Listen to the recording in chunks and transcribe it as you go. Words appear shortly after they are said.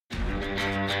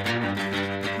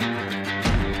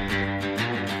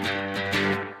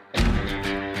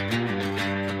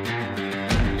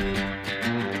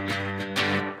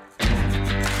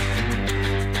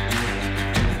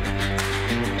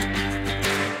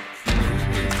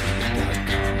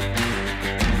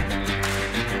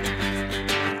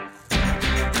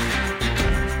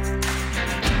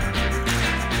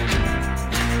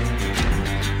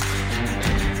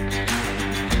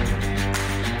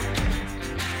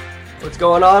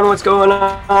What's going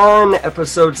on?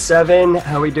 Episode 7.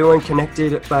 How we doing?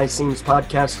 Connected by Seams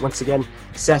podcast. Once again,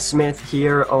 Seth Smith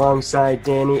here alongside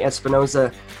Danny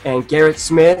Espinoza and Garrett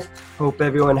Smith. Hope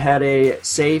everyone had a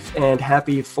safe and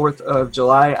happy 4th of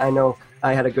July. I know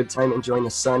I had a good time enjoying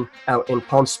the sun out in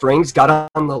Palm Springs. Got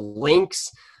on the links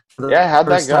for the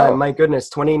first time. My goodness,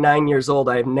 29 years old.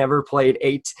 I've never played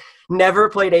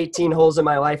 18 holes in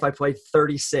my life. I played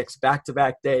 36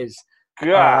 back-to-back days.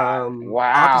 God,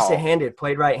 wow. Opposite-handed,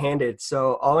 played right-handed.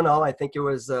 So all in all, I think it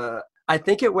was. I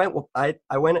think it went. I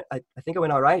think it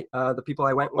went all right. The people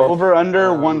I went with. Over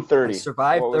under 130. I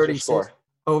survived 36.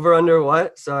 Over under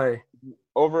what? Sorry.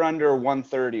 Over under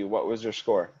 130. What was your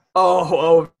score?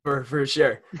 Oh, over for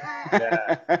sure.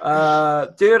 Yeah.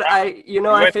 Dude, I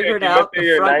figured out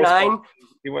the front nine.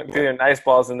 He went through your nice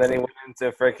balls and then he went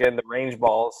into freaking the range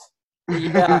balls.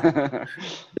 Yeah.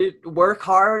 Dude, work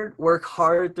hard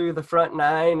through the front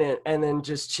nine and then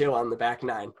just chill on the back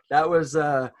nine. That was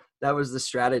the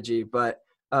strategy, but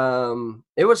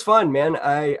it was fun, man.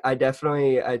 I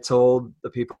told the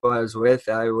people I was with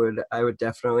I would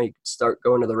definitely start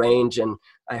going to the range, and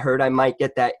I heard I might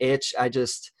get that itch. I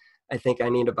think I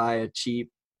need to buy a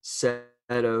cheap set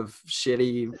of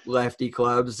shitty lefty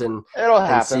clubs and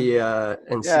see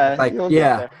if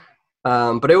I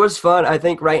but it was fun. I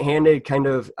think right-handed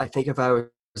I think if I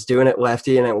was doing it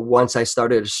lefty and once I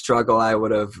started to struggle, I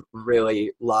would have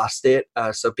really lost it.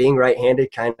 So being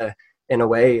right-handed kind of, in a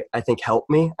way, I think helped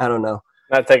me. I don't know.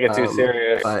 Not take it too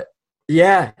serious. But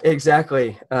yeah,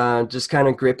 exactly. Just kind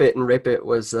of grip it and rip it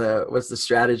was the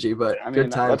strategy, but good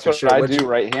time. That's what I do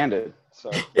right-handed. So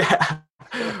yeah.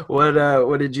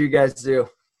 What did you guys do?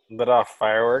 Lit off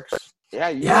fireworks.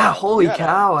 Yeah, holy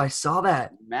cow, I saw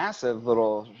that. Massive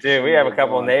little... Dude, we have a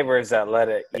couple of neighbors that let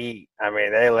it eat. I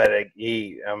mean, they let it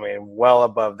eat. I mean, well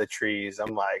above the trees.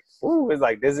 I'm like, ooh, it's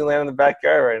like Disneyland in the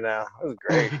backyard right now. It was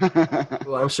great.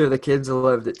 Well, I'm sure the kids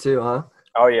loved it too, huh?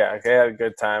 Oh, yeah. They had a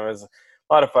good time. It was a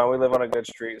lot of fun. We live on a good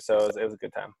street, so it was a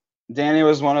good time. Danny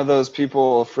was one of those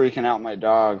people freaking out my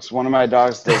dogs. One of my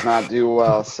dogs does not do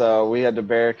well, so we had to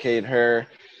barricade her.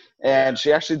 And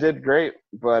she actually did great,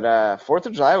 but 4th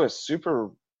of July was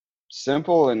super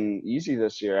simple and easy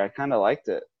this year. I kind of liked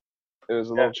it. It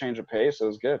was a little change of pace. It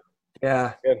was good.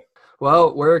 Yeah. Good.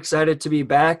 Well, we're excited to be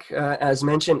back. As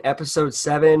mentioned, episode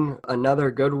 7, another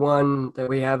good one that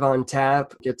we have on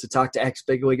tap. Get to talk to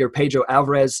ex-big leaguer Pedro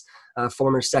Alvarez,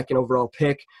 former 2nd overall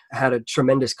pick. Had a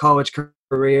tremendous college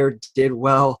career, did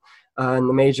well in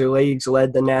the major leagues,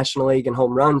 led the National League in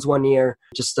home runs one year.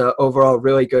 Just an overall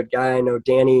really good guy. I know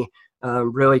Danny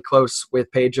really close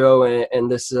with Pedro,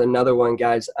 and this is another one,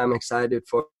 guys, I'm excited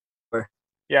for.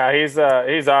 Yeah, he's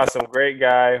awesome. Great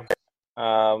guy.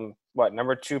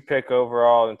 Number 2 pick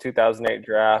overall in 2008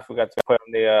 draft. We got to put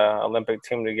on the Olympic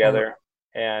team together.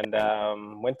 And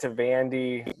went to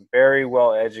Vandy, very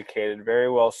well educated,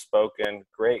 very well spoken,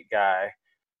 great guy,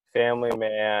 family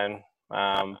man.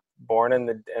 Born in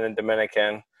the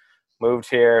Dominican, moved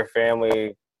here,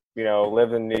 family,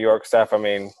 lived in New York stuff. I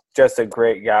mean, just a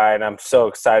great guy, and I'm so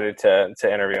excited to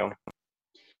interview him.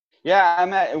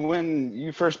 Yeah, when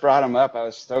you first brought him up, I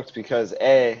was stoked because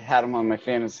A, had him on my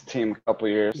fantasy team a couple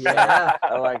years. Yeah,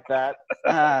 I like that.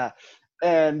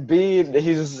 And B,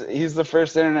 he's the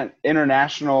first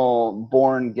international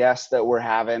born guest that we're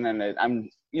having, and I'm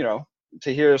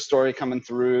to hear a story coming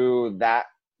through that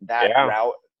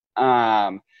route.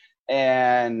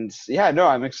 And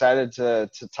I'm excited to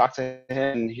talk to him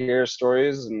and hear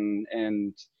stories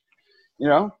and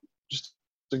just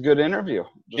a good interview.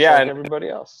 Like everybody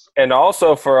else. And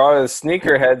also for all the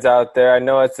sneakerheads out there, I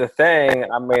know it's a thing.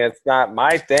 I mean, it's not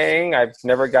my thing. I've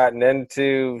never gotten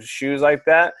into shoes like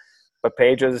that, but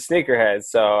Pedro's a sneakerhead.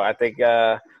 So I think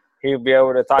he'll be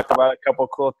able to talk about a couple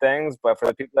cool things, but for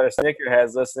the people that are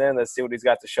sneakerheads, listen in, let's see what he's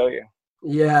got to show you.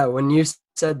 Yeah. When you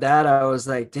said that, I was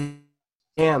like,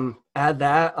 damn, add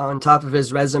that on top of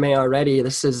his resume already.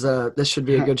 This should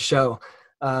be a good show.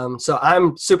 So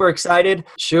I'm super excited.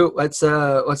 Shoot, let's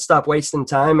stop wasting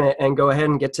time and go ahead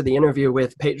and get to the interview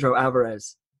with Pedro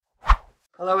Alvarez.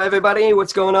 Hello, everybody.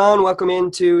 What's going on? Welcome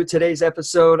into today's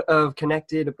episode of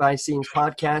Connected by Seams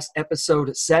podcast,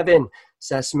 episode 7.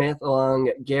 Seth Smith,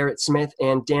 along Garrett Smith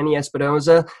and Danny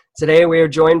Espinoza. Today we are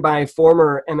joined by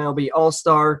former MLB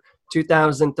All-Star,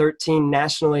 2013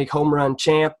 National League home run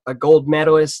champ, a gold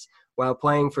medalist while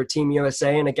playing for Team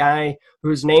USA, and a guy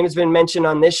whose name has been mentioned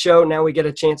on this show. Now we get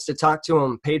a chance to talk to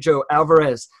him, Pedro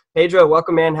Alvarez. Pedro,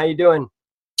 welcome, man. How you doing?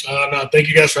 No, thank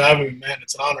you guys for having me, man.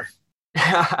 It's an honor.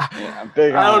 Yeah,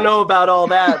 big I don't honor. know about all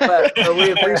that, but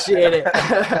we appreciate it.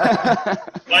 I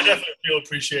definitely feel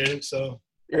appreciated. So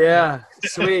Yeah,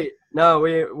 sweet. No,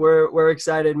 we're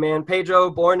excited, man. Pedro,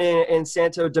 born in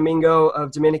Santo Domingo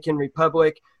of Dominican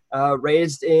Republic,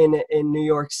 raised in New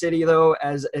York City, though,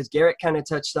 as Garrett kind of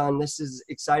touched on. This is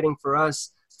exciting for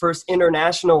us. First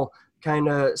international kind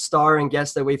of star and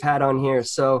guest that we've had on here.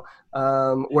 So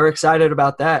we're excited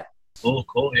about that.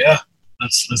 cool. Yeah,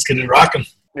 let's get it rocking.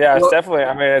 Yeah, it's Well- definitely.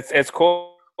 I mean, it's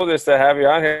cool just to have you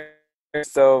on here,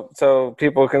 so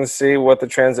people can see what the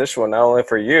transition was, not only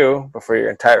for you but for your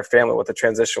entire family. What the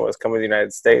transition was coming to the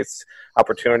United States,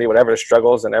 opportunity, whatever the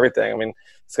struggles and everything. I mean,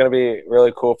 it's going to be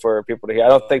really cool for people to hear. I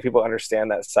don't think people understand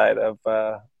that side of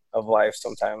life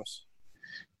sometimes.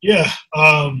 Yeah,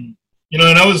 and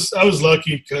I was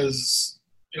lucky because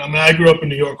I grew up in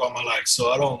New York all my life,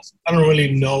 so I don't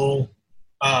really know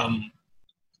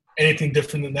anything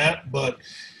different than that. But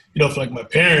for like my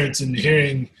parents and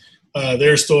hearing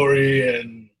their story,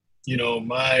 and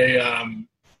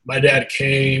my dad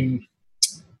came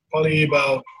probably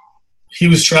he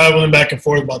was traveling back and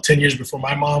forth about 10 years before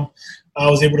my mom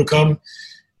was able to come.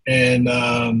 And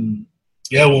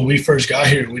when we first got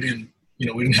here, we didn't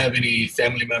have any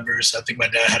family members. I think my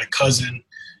dad had a cousin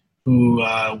who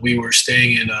we were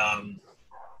staying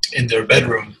in their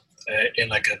bedroom in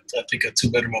like a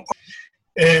 2-bedroom apartment.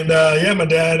 And my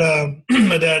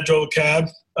dad drove a cab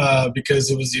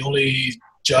because it was the only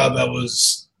job that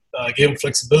was gave him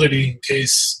flexibility in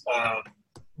case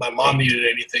my mom needed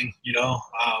anything.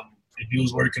 If he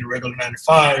was working a regular 9 to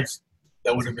 5,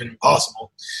 that would have been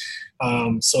impossible.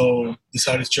 So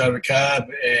decided to drive a cab,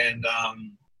 and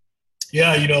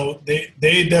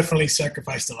they definitely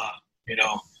sacrificed a lot.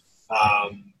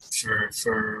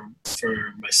 For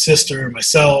my sister,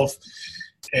 myself,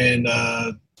 and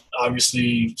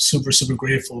obviously super, super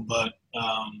grateful. But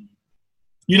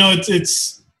we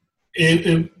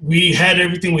had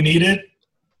everything we needed,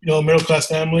 middle class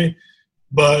family.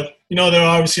 But there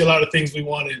are obviously a lot of things we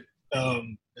wanted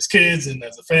as kids and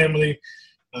as a family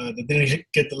that didn't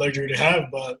get the luxury to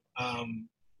have. But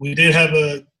we did have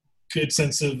a good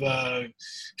sense of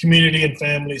community and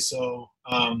family. So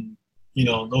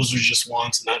those are just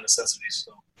wants and not necessities.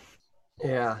 So.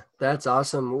 Yeah, that's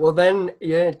awesome. Well, then,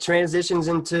 transitions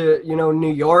into,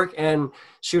 New York. And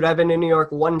shoot, I've been in New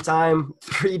York one time,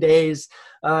 3 days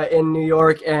in New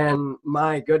York. And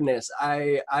my goodness,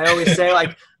 I always say,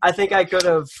 like, I think I could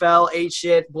have fell, ate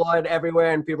shit, blood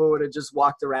everywhere, and people would have just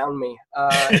walked around me.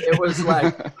 It was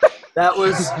like, that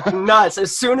was nuts.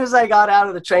 As soon as I got out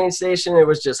of the train station, it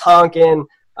was just honking,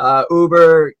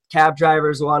 Uber, cab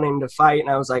drivers wanting to fight. And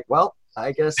I was like, well,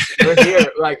 I guess we're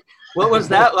here. Like, what was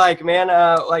that like, man?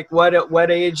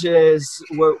 What age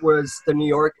was the New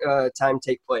York time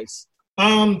take place?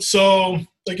 So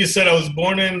like you said, I was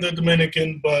born in the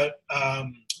Dominican, but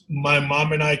my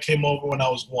mom and I came over when I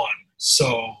was 1.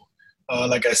 So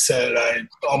like I said,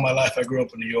 all my life I grew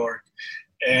up in New York.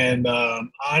 And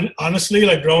honestly,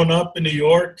 like growing up in New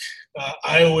York,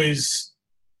 I always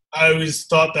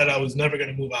thought that I was never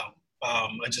going to move out.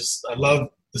 I love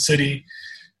the city.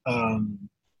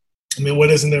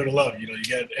 What isn't there to love? You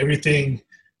get everything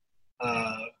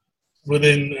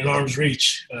within an arm's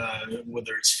reach,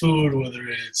 whether it's food, whether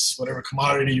it's whatever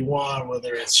commodity you want,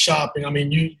 whether it's shopping.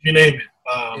 You name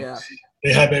it.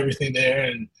 They have everything there.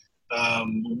 And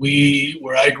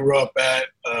where I grew up at,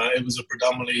 it was a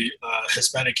predominantly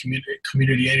Hispanic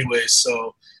community anyway.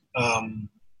 So,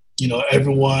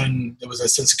 everyone, there was a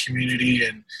sense of community,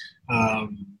 and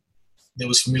there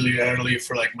was familiarity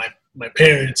for like my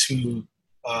parents who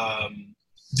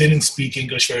didn't speak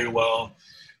English very well.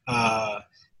 I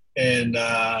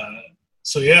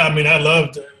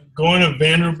loved going to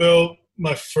Vanderbilt.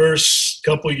 My first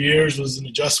couple of years was an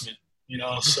adjustment,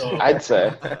 so I'd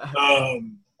say.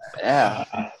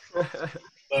 Yeah.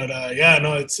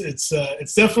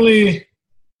 It's definitely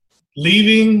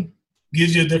leaving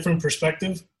gives you a different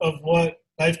perspective of what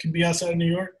life can be outside of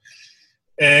New York.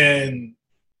 And,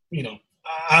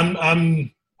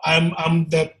 I'm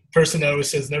that person that always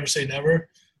says never say never,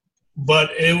 but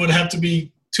it would have to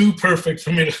be too perfect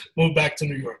for me to move back to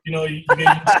New York. You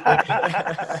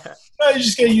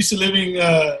just get used to living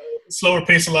a slower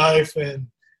pace of life, and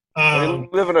you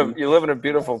live in a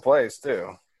beautiful place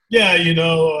too. Yeah,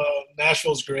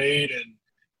 Nashville's great, and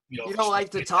You don't like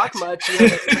to talk much.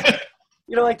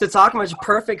 You don't like to talk much.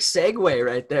 Perfect segue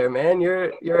right there, man.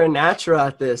 You're a natural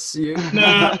at this.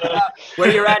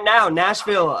 Where you're at now,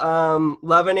 Nashville.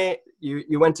 Loving it.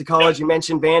 You went to college. You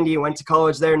mentioned Vandy. You went to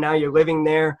college there. Now you're living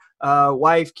there.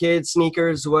 Wife, kids,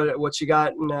 sneakers. What you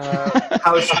got? And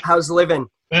how's living?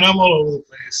 Man, I'm all over the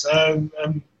place.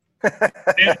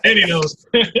 Danny knows.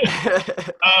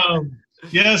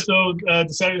 So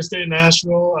decided to stay in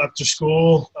Nashville after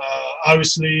school.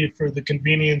 Obviously, for the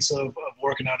convenience of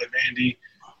working out at Vandy.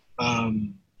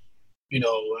 I'd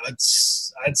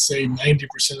say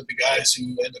 90% of the guys who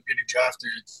end up getting drafted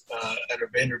at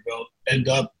Vanderbilt end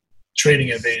up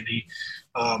training at Vandy,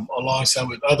 alongside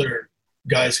with other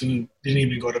guys who didn't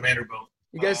even go to Vanderbilt.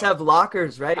 You guys have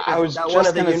lockers, right? I was just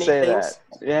going to say that.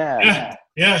 Yeah.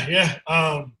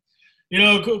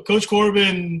 Coach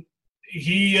Corbin,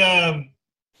 he's a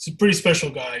pretty special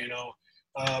guy,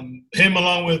 him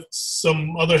along with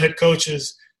some other head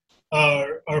coaches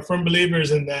are firm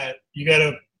believers in that you got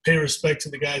to pay respect to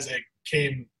the guys that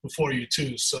came before you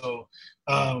too. So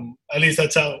at least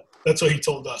that's what he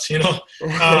told us, but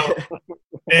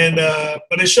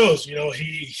it shows,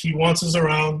 he wants us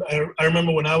around. I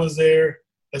remember when I was there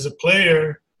as a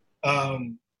player,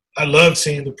 I loved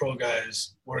seeing the pro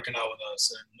guys working out with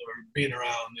us or being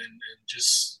around and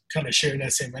just kind of sharing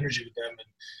that same energy with them.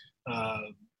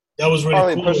 And that was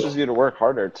really cool. It pushes you to work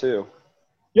harder too.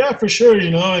 Yeah, for sure.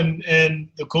 And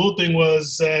the cool thing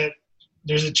was that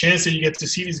there's a chance that you get to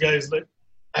see these guys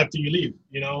after you leave,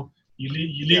 You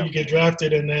leave, you get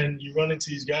drafted, and then you run into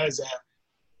these guys that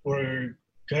were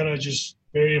kind of just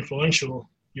very influential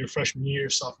your freshman year,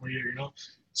 sophomore year,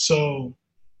 So,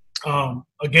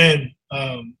 again,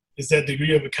 it's that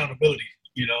degree of accountability,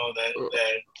 that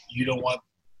you don't want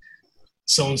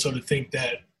so-and-so to think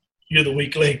that you're the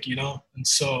weak link, And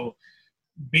so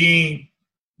being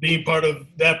part of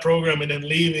that program and then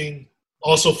leaving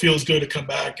also feels good to come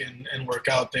back and work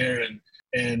out there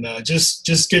and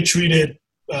just get treated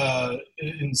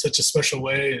in such a special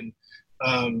way.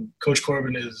 And Coach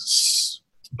Corbin is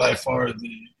by far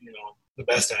the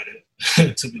best at it.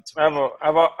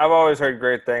 I've always heard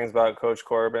great things about Coach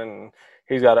Corbin.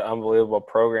 He's got an unbelievable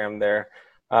program there.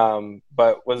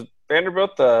 But was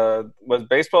Vanderbilt was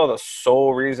baseball the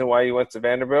sole reason why you went to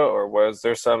Vanderbilt, or was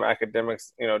there some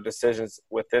academics, decisions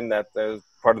within that was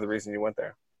part of the reason you went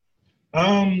there?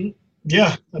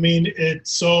 Yeah, I mean,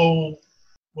 so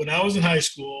when I was in high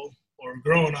school or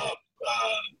growing up,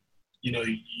 you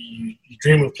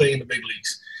dream of playing in the big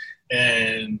leagues,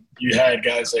 and you had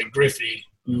guys like Griffey,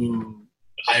 who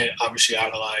I obviously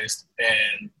idolized,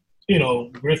 and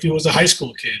Griffey was a high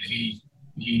school kid. He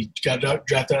got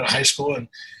drafted out of high school,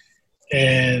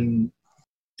 and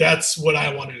that's what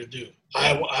I wanted to do.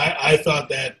 I thought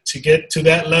that to get to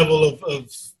that level of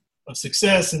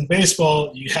success in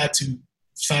baseball, you had to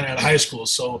sign out of high school.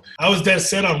 So I was dead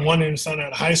set on wanting to sign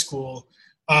out of high school,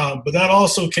 but that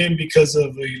also came because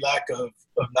of a lack of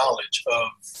knowledge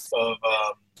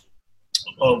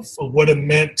of what it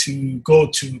meant to go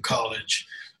to college,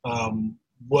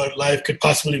 what life could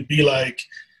possibly be like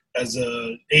as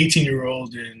a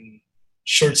 18-year-old in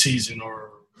short season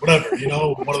or whatever,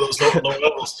 one of those low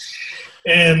levels.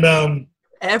 And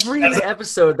every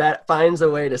episode that finds a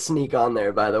way to sneak on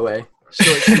there, by the way,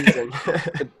 short season.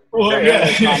 Well,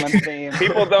 yeah.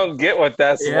 People don't get what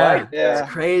that's like. Yeah,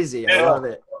 it's crazy. I love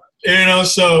it.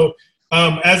 So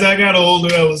as I got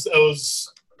older, I was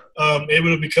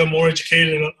able to become more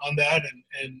educated on that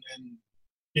and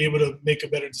be able to make a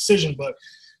better decision. But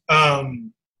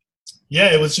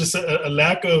it was just a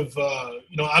lack of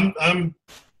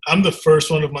I'm the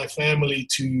first one of my family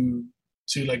to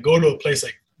like go to a place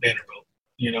like Vanderbilt,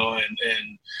 and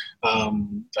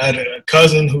I had a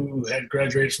cousin who had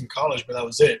graduated from college, but that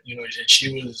was it, and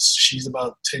she's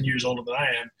about 10 years older than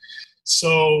I am.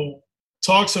 So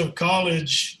talks of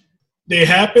college, they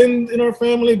happened in our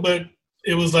family, but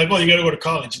it was like, oh, you got to go to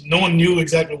college. No one knew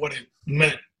exactly what it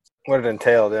meant. What it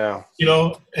entailed, yeah.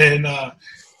 And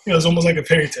it was almost like a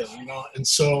fairy tale, And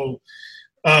so,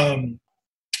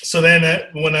 so then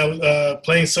when I was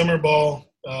playing summer ball,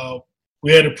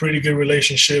 we had a pretty good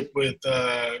relationship with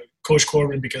Coach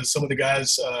Corbin because some of the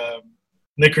guys,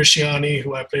 Nick Cristiani,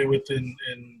 who I played with in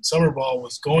summer ball,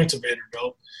 was going to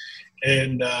Vanderbilt.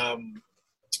 And a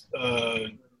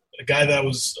guy that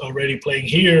was already playing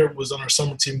here was on our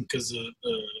summer team because the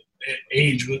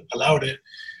age allowed it.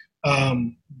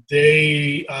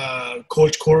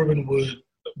 Coach Corbin would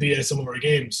be at some of our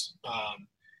games.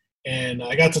 And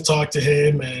I got to talk to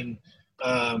him, and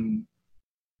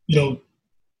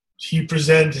he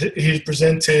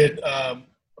presented a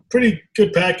pretty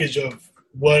good package of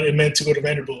what it meant to go to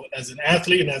Vanderbilt as an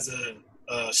athlete and as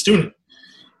a student.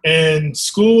 And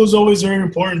school was always very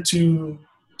important to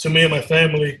me and my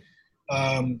family.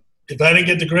 If I didn't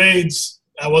get the grades,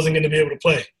 I wasn't going to be able to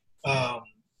play,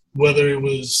 whether it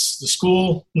was the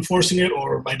school enforcing it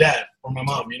or my dad or my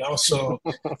mom. So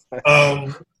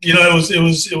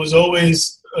it was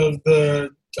always of the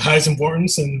highest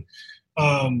importance, and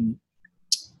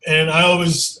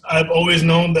I've always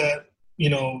known that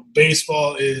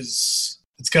baseball it's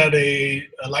got a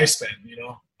lifespan.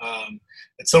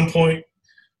 At some point,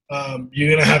 you're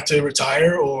going to have to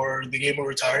retire, or the game will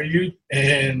retire you,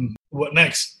 and what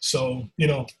next? So,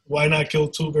 why not kill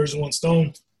two birds with one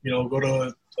stone? Go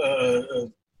to a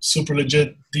super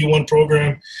legit D1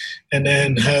 program and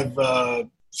then have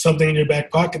something in your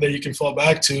back pocket that you can fall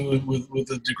back to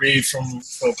with a degree from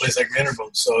a place like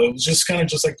Vanderbilt. So it was just kind of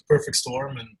just like the perfect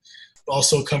storm, and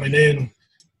also coming in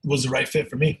was the right fit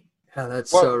for me. Yeah,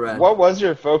 that's so rad. What was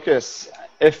your focus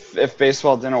if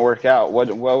baseball didn't work out?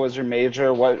 What was your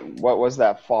major? What was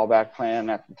that fallback plan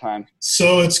at the time?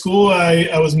 So at school,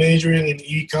 I was majoring in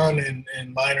econ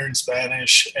and minor in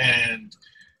Spanish. And,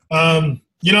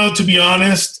 to be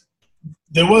honest,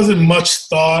 there wasn't much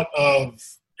thought of,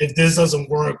 if this doesn't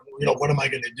work, what am I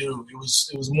going to do? It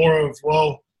was more of,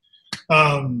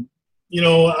 I'm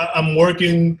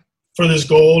working for this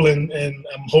goal and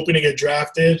I'm hoping to get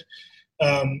drafted.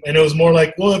 And it was more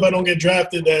like, well, if I don't get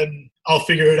drafted, then I'll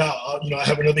figure it out. I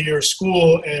have another year of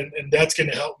school, and that's going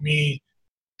to help me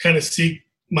kind of seek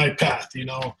my path,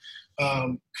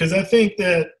 because I think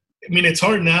that, it's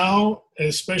hard now,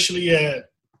 especially at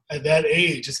that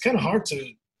age. It's kind of hard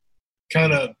to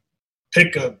kind of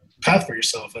pick a path for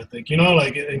yourself, I think,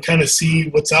 and kind of see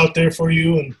what's out there for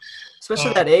you. And especially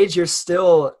at that age, you're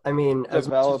still, as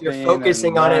much as you're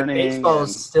focusing on it, baseball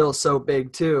is still so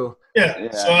big too.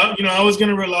 Yeah. So, I was going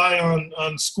to rely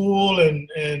on school and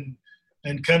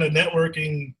kind of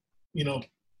networking,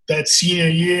 that senior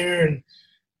year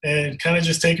and kind of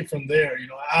just take it from there.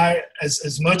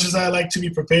 As much as I like to be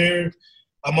prepared,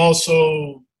 I'm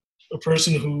also a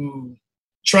person who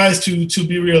tries to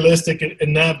be realistic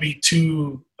and not be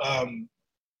too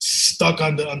stuck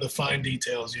on the fine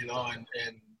details, and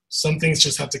some things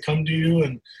just have to come to you,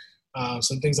 and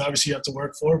some things obviously you have to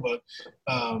work for, but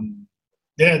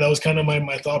that was kind of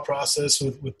my thought process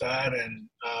with that. And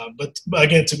but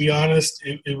again, to be honest,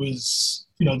 it was,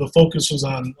 the focus was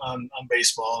on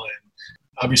baseball and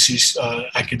obviously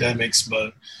academics,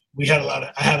 but I had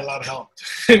a lot of help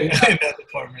in that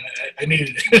department. I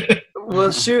needed it.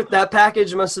 Well, shoot, that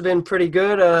package must have been pretty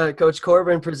good. Coach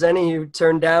Corbin presenting, you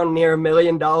turned down near $1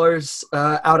 million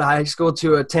out of high school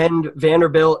to attend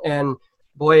Vanderbilt, and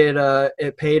boy,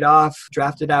 it paid off.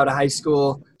 Drafted out of high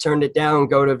school, turned it down,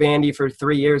 go to Vandy for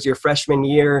 3 years. Your freshman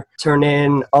year, turn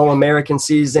in All-American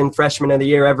season, freshman of the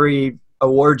year, every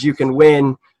award you can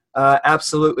win.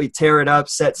 Absolutely tear it up,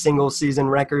 set single season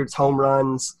records, home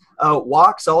runs.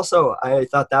 Walks also, I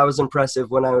thought that was impressive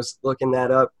when I was looking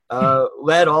that up.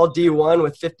 Led all D1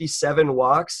 with 57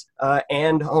 walks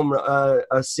and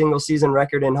a single season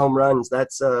record in home runs.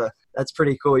 That's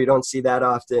pretty cool. You don't see that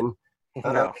often.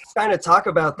 Kind of talk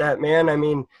about that,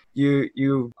 man.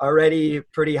 You already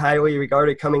pretty highly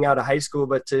regarded coming out of high school,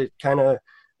 but to kind of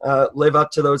live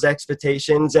up to those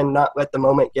expectations and not let the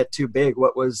moment get too big.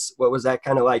 What was that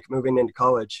kind of like moving into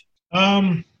college?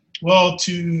 Well,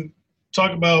 to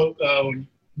talk about,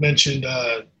 mentioned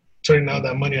turning down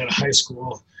that money out of high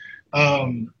school.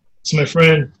 So my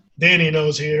friend Danny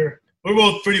knows here. We're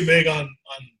both pretty big on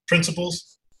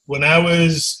principles. When I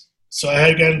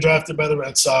had gotten drafted by the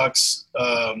Red Sox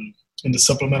in the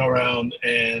supplemental round,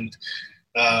 and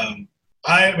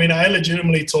I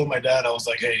legitimately told my dad, I was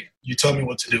like, hey, you tell me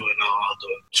what to do and I'll do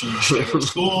it. Should I go to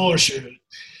school or should?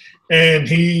 And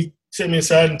he set me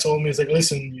aside and told me, he's like,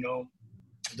 listen,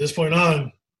 at this point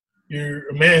on, you're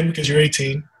a man because you're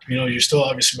 18. You're still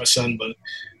obviously my son, but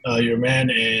you're a man,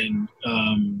 and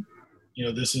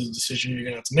this is a decision you're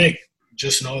gonna have to make.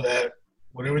 Just know that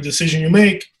whatever decision you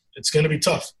make, it's gonna be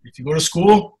tough. If you go to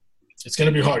school, it's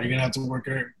gonna be hard. You're gonna have to work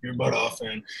your butt off,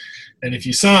 and if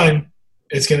you sign,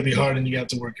 it's gonna be hard, and you have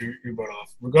to work your butt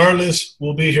off. Regardless,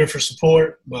 we'll be here for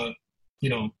support, but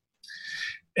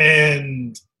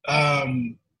and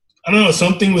I don't know,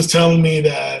 something was telling me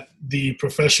that the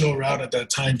professional route at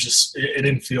that time just it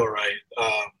didn't feel right.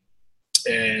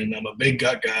 And I'm a big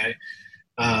gut guy,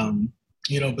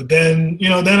 but then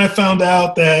I found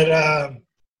out that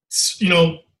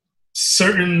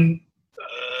certain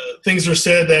things were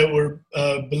said that were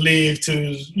believed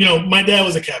to, my dad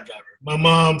was a cab driver, my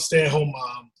mom stay-at-home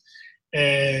mom,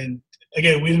 and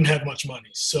again, we didn't have much money,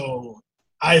 so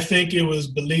I think it was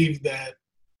believed that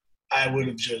I would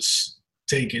have just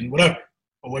taken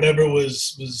whatever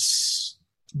was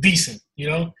decent, you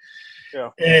know? Yeah.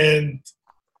 And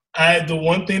the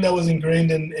one thing that was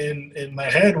ingrained in my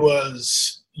head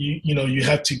was, you know, you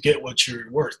have to get what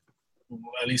you're worth,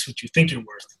 at least what you think you're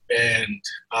worth. And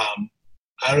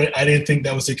I didn't think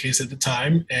that was the case at the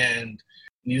time, and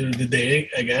neither did they,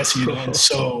 I guess, you know. And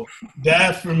so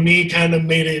that for me kind of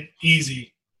made it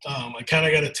easy. I kind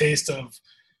of got a taste of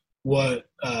what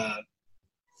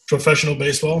professional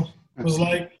baseball was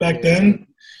like back then.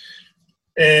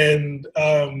 And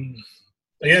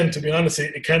again, to be honest,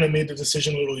 it kind of made the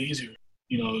decision a little easier.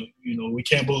 You know, we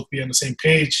can't both be on the same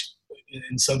page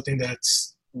in something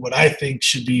that's what I think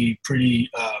should be pretty.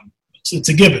 It's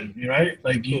a given, right?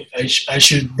 Like I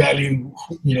should value,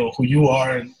 you know, who you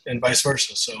are, and vice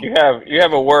versa. So you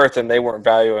have a worth, and they weren't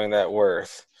valuing that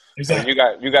worth. Exactly.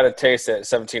 I mean, you got a taste at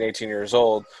 17, 18 years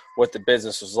old what the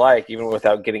business was like, even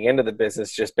without getting into the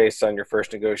business, just based on your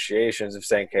first negotiations of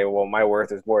saying, okay, well, my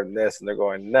worth is more than this. And they're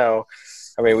going, no.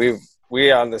 I mean,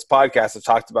 we on this podcast have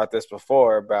talked about this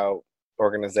before, about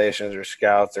organizations or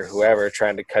scouts or whoever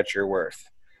trying to cut your worth.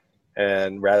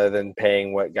 And rather than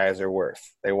paying what guys are worth,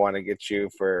 they want to get you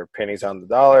for pennies on the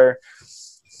dollar.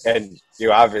 And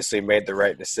you obviously made the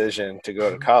right decision to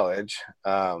go to college.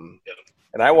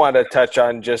 And I wanted to touch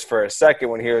on just for a second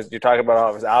when you're talking about all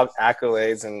of his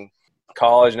accolades and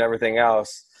college and everything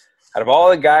else. Out of all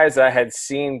the guys that I had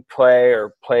seen play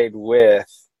or played with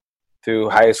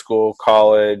through high school,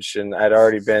 college, and I'd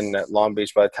already been at Long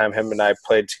Beach by the time him and I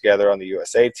played together on the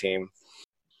USA team,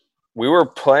 we were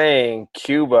playing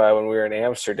Cuba when we were in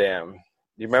Amsterdam.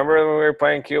 You remember when we were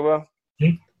playing Cuba?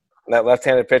 Mm-hmm. That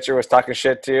left-handed pitcher was talking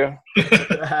shit to you?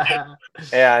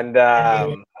 And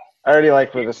I already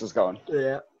like where this is going.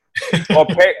 Yeah. well,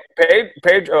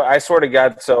 Pedro, I swear to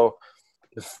God, so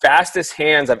the fastest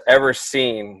hands I've ever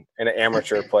seen in an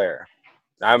amateur player.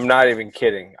 I'm not even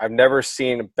kidding. I've never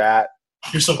seen a bat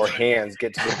or hands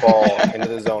get to the ball into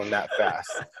the zone that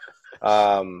fast.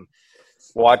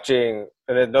 Watching,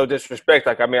 and no disrespect,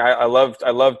 like, I mean, I love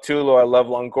Tulo, I love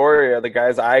Longoria, the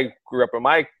guys I grew up in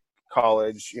my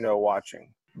college, you know,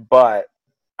 watching. But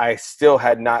I still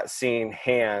had not seen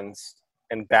hands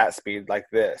and bat speed like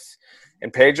this.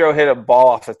 And Pedro hit a ball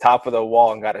off the top of the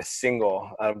wall and got a single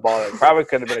on a ball that probably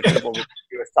could have been a triple because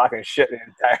he was talking shit the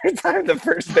entire time the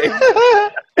first day.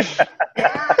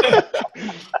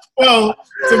 Well,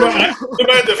 to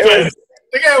my defense,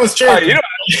 the guy was chirping. You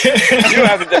don't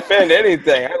have to defend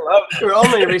anything. I love it. You're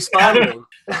only responding.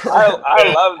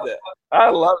 I loved it. I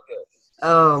loved it.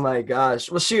 Oh my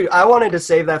gosh. Well, shoot, I wanted to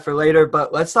save that for later,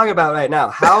 but let's talk about right now.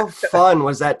 How fun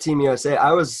was that Team USA?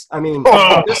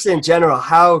 Just in general,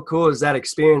 how cool is that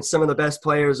experience? Some of the best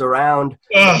players around.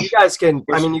 You guys can,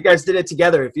 you guys did it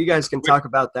together. If you guys can talk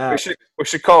about that. We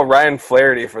should call Ryan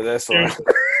Flaherty for this one.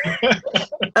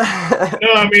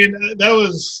 No, I mean, that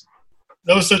was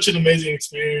such an amazing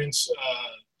experience.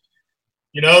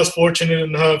 You know, I was fortunate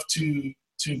enough to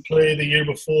play the year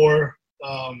before,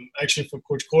 actually for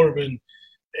Coach Corbin,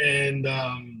 and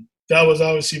that was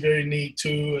obviously very neat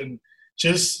too. And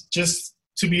just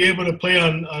to be able to play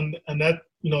on that,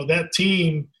 you know, that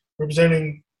team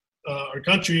representing our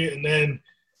country, and then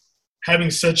having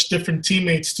such different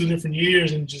teammates 2 different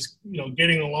years, and just, you know,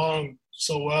 getting along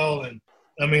so well. And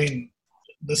I mean,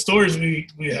 the stories we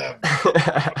have,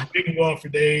 we can go on for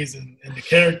days, and the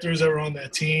characters that were on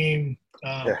that team.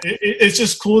 It's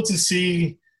just cool to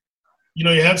see, you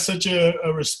know, you have such a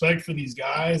respect for these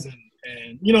guys, and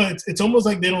you know, it's almost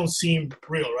like they don't seem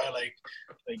real, right? Like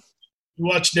you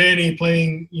watch Danny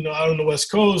playing, you know, out on the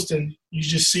West Coast, and you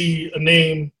just see a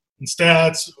name and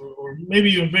stats, or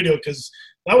maybe even video, because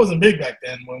that wasn't big back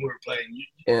then when we were playing.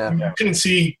 You couldn't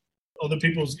see other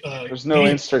people's there's no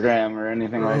games. Instagram or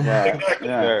anything like that. Exactly.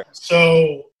 Yeah.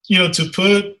 So, you know, to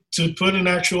put an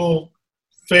actual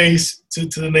face to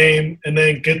the name, and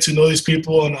then get to know these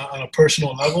people on a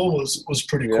personal level was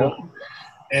pretty cool.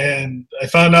 And I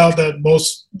found out that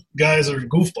most guys are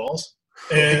goofballs,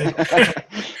 and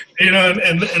you know,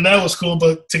 and that was cool.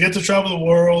 But to get to travel the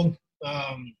world,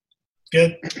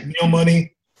 get meal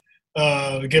money,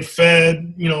 get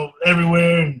fed, you know,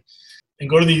 everywhere, and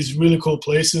go to these really cool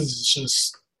places, it's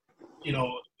just, you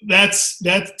know, that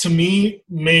to me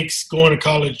makes going to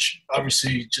college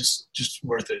obviously just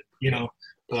worth it, you know.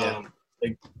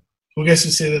 Like, who gets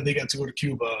to say that they got to go to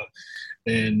Cuba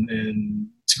and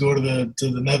to go to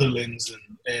the Netherlands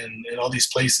and all these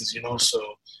places, you know?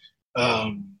 So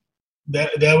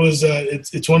that was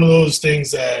it's one of those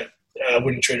things that I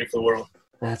wouldn't trade it for the world.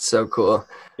 That's so cool.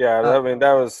 Yeah, I mean,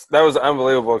 that was an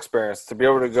unbelievable experience to be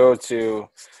able to go to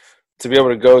to be able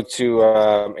to go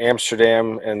to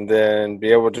Amsterdam and then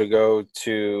be able to go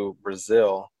to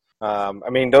Brazil. I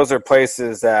mean, those are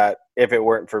places that if it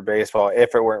weren't for baseball,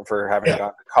 if it weren't for having gone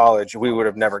to college, we would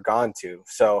have never gone to.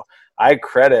 So I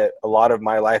credit a lot of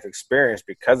my life experience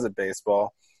because of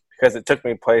baseball, because it took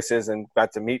me places and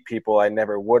got to meet people I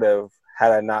never would have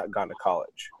had I not gone to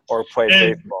college or played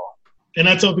baseball. And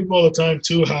I tell people all the time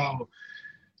too how,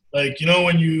 like, you know,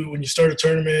 when you start a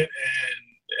tournament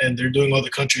and they're doing all the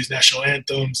country's national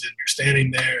anthems and you're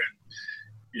standing there, and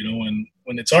you know,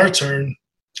 when it's our turn,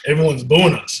 everyone's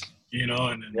booing us, you know,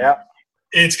 and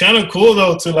it's kind of cool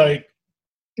though to, like,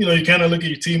 you know, you kind of look at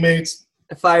your teammates.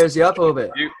 It fires you up a little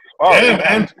bit.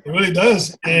 Man, it really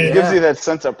does. And it gives you that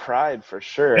sense of pride for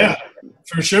sure. Yeah,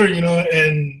 for sure, you know,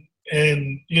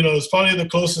 and you know, it's probably the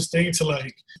closest thing to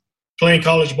like playing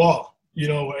college ball, you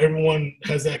know, where everyone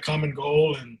has that common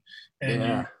goal and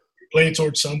you're playing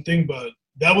towards something. But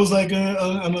that was like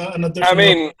a different. I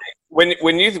mean,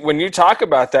 when you talk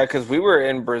about that, because we were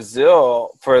in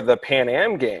Brazil for the Pan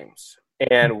Am Games,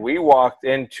 and we walked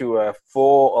into a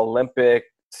full Olympic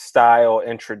style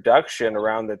introduction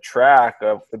around the track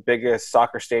of the biggest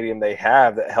soccer stadium they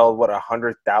have that held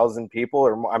 100,000 people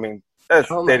or more. I mean, that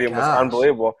stadium was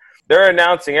unbelievable. They're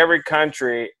announcing every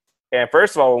country, and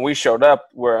first of all, when we showed up,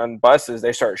 we're on buses.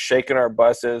 They start shaking our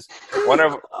buses. One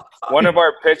of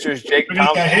our pitchers, Jake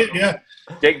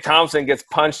Thompson, gets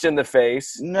punched in the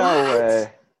face. No way.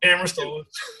 Hammer stolen.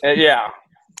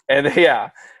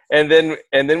 And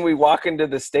then we walk into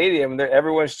the stadium.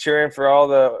 Everyone's cheering for all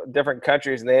the different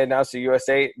countries, and they announced the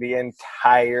USA. The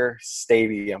entire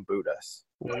stadium booed us.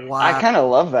 Wow. I kind of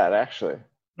love that, actually.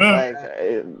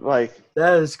 Like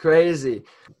that is crazy.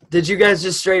 Did you guys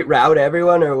just straight route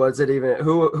everyone, or was it even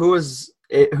who was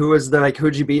the, like,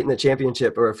 who'd you beat in the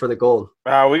championship or for the gold?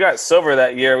 We got silver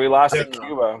that year. We lost to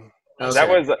Cuba. Okay. That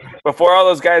was before all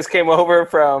those guys came over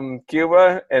from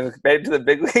Cuba and made it to the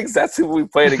big leagues. That's who we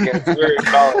played against. We were in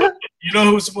college. You know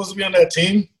who was supposed to be on that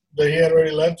team that he had already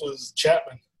left was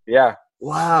Chapman. Yeah.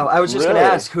 Wow. I was just going to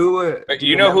ask who.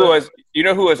 You know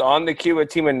who was on the Cuba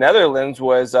team in Netherlands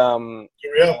was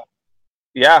Gurriel.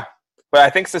 Yeah, but I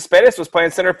think Cespedes was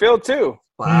playing center field too.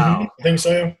 Wow. Mm-hmm. I think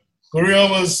so. Gurriel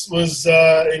was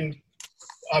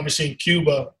obviously in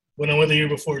Cuba when I went the year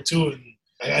before too, and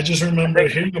I just remember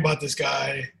hearing about this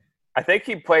guy. I think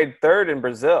he played third in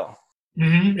Brazil.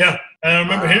 Mm-hmm, yeah, and I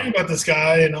remember hearing about this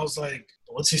guy, and I was like,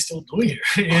 "What's he still doing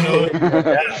here?" You know.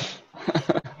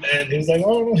 And he was like,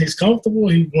 "Oh, he's comfortable.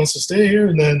 He wants to stay here."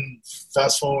 And then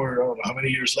fast forward, I don't know how many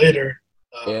years later,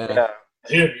 here,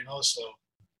 you know. So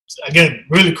again,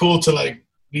 really cool to like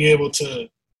be able to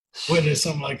witness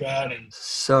something like that and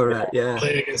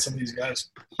play against some of these guys.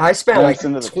 I spent like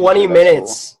 20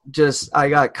 minutes I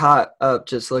got caught up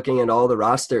just looking at all the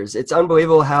rosters. It's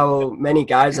unbelievable how many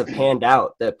guys have panned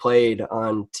out that played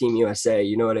on Team USA.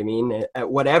 You know what I mean? At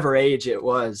whatever age it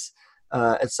was,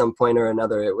 at some point or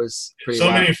another, it was pretty so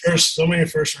many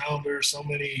first rounders, so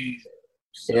many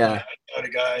guys.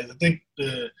 I think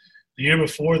the year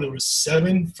before there was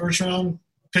 7 first round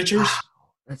pitchers. Wow,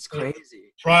 that's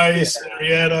crazy. Price,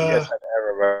 Arrieta,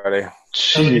 everybody.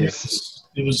 Jeez.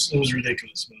 It was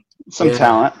ridiculous, man. Some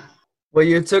talent. Well,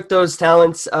 you took those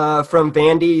talents from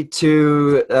Vandy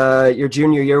to your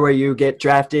junior year, where you get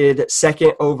drafted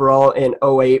 2nd overall in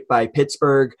 2008 by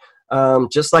Pittsburgh.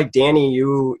 Just like Danny,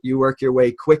 you work your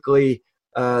way quickly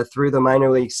through the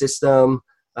minor league system.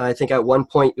 I think at one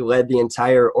point you led the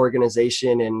entire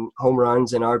organization in home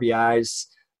runs and RBIs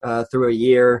through a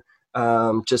year.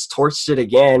 Just torched it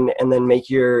again, and then make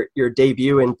your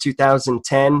debut in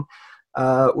 2010.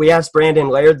 We asked Brandon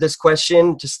Laird this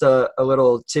question, just a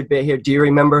little tidbit here. Do you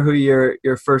remember who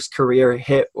your first career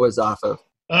hit was off of?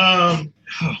 Dang.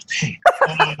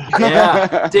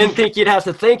 Yeah, didn't think you'd have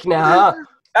to think now, huh?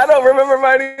 I don't remember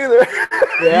mine either.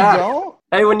 Yeah. You don't?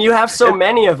 Hey, when you have so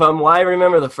many of them, why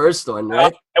remember the first one,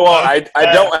 right? Well, I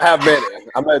don't have many.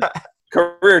 I'm a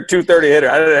career 230 hitter.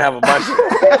 I didn't have a bunch.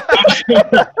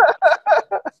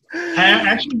 I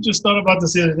actually just thought about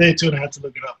this the other day too, and I had to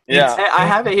look it up. Yeah, I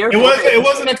have it here. It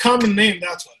wasn't a common name.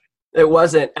 That's why. It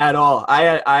wasn't at all. I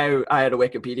had a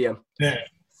Wikipedia.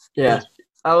 Yeah.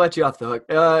 I'll let you off the hook.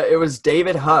 It was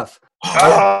David Huff.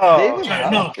 David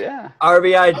Huff, yeah.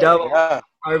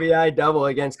 RBI double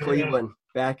against Cleveland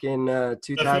back in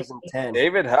 2010.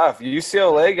 David Huff,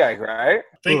 UCLA guy, right?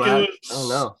 I think it was. Oh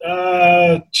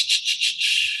no.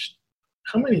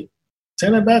 How many?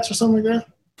 10 at bats or something like that.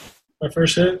 My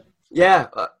first hit. Yeah.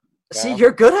 See,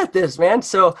 you're good at this, man.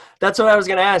 So that's what I was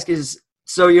going to ask is,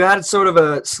 so you had sort of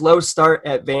a slow start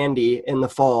at Vandy in the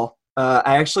fall.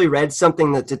 I actually read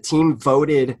something that the team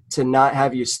voted to not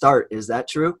have you start. Is that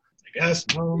true? guess.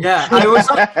 Yeah, I was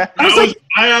like,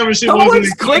 I obviously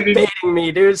someone's clickbaiting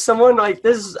me, dude. Someone like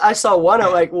this. I saw one.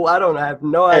 I'm like, well, I don't know. I have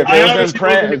no idea. If it was in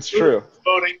print, it's true.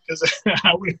 Voting because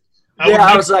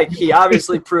I was like, he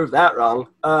obviously proved that wrong.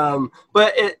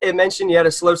 But it mentioned you had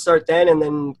a slow start then, and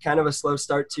then kind of a slow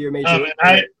start to your major league.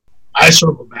 I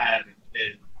struggled bad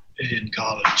in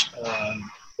college.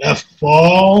 That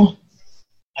fall,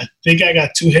 I think I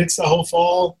got 2 hits the whole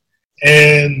fall,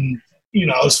 and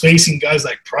I was facing guys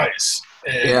like Price,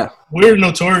 and we're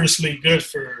notoriously good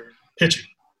for pitching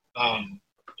at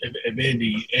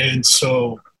Indy. And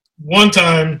so one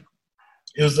time,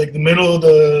 it was like the middle of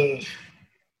it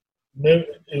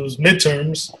was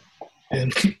midterms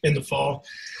in the fall,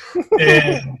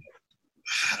 and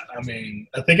I mean,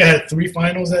 I think I had 3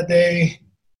 finals that day.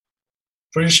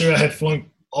 Pretty sure I had flunked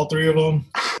all 3 of them.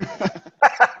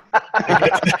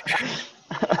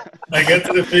 I get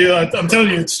to the field. I'm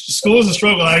telling you, school is a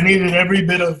struggle. I needed every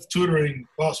bit of tutoring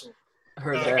possible.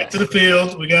 I get to the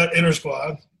field. We got inter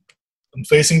squad. I'm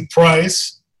facing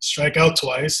Price, strike out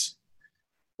twice.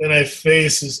 Then I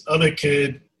face this other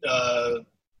kid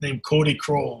named Cody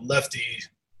Kroll, lefty.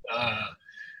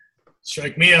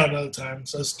 Strike me out another time.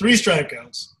 So it's 3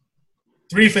 strikeouts,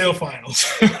 3 fail finals.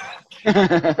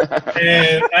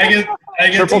 And I get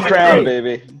triple crown,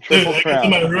 baby. Triple I crown. get to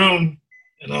my room,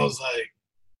 and I was like,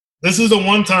 this is the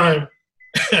one time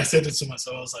I said it to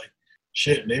myself. I was like,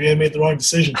 shit, maybe I made the wrong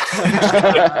decision.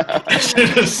 I should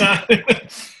have signed.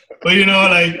 But,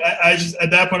 I just,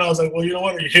 at that point, I was like, well, you know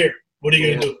what? Are you here? What are you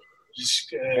going to do? Just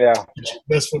get your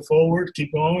best foot forward,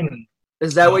 keep going. And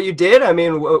is that what you did? I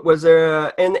mean, was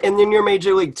there and in your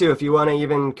major league too, if you want to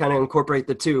even kind of incorporate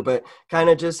the two, but kind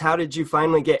of just how did you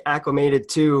finally get acclimated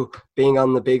to being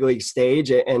on the big league stage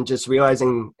and just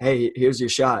realizing, hey, here's your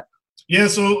shot? Yeah,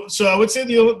 so I would say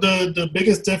the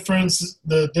biggest difference,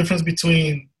 the difference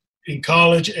between in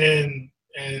college and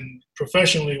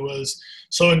professionally was,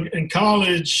 so in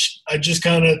college, I just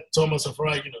kind of told myself, all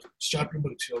right, strap your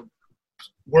boots,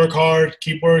 work hard,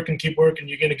 keep working,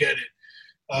 you're going to get it.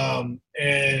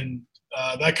 And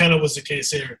that kind of was the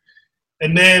case there.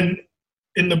 And then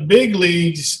in the big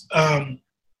leagues,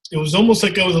 it was almost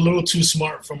like I was a little too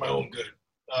smart for my own good.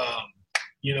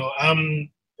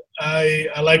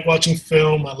 I like watching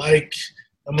film. I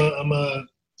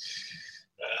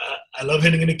love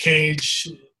hitting in the cage.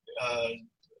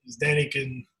 Danny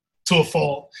can to a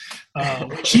fault.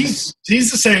 He's the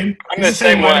same. I'm the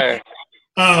same way.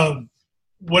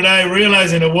 What I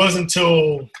realized, and it wasn't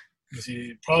until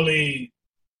probably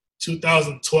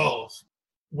 2012,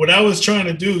 what I was trying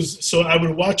to do is, so I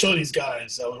would watch all these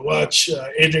guys. I would watch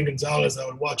Adrian Gonzalez. I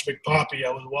would watch Big Papi.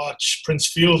 I would watch Prince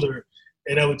Fielder.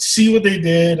 And I would see what they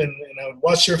did, and I would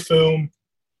watch their film.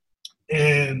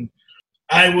 And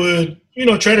I would,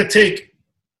 try to take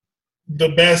the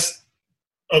best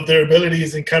of their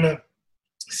abilities and kind of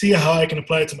see how I can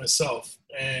apply it to myself.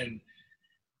 And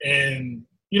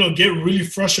get really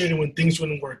frustrated when things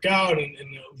wouldn't work out and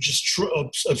just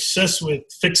obsessed with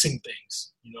fixing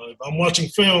things. If I'm watching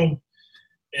film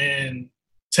and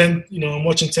I'm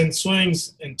watching 10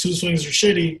 swings and 2 swings are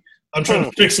shitty, I'm trying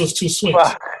to fix those 2 swings.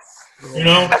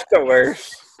 Wow. That's the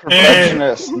worst.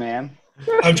 Perfectionist, man.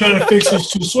 I'm trying to fix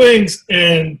those 2 swings,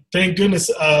 and thank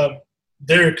goodness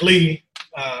Derek Lee,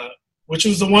 which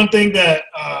was the one thing that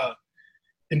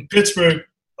in Pittsburgh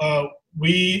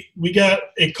we got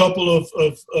a couple of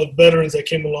veterans that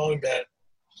came along that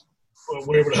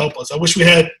were able to help us. I wish we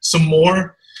had some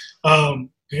more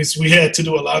because we had to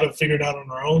do a lot of figuring out on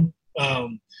our own.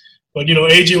 But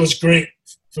AJ was great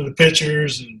for the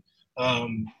pitchers and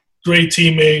great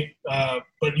teammate.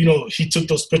 But he took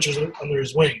those pitchers under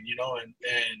his wing.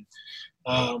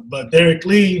 But Derek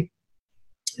Lee,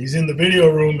 he's in the video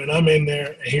room and I'm in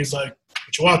there, and he's like,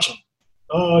 "What you watching?"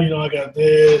 "Oh, I got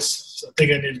this. I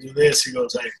think I need to do this." He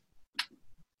goes, "Hey,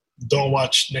 don't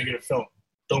watch negative film.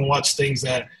 Don't watch things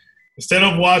that, instead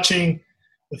of watching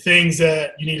the things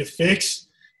that you need to fix,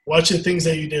 watch the things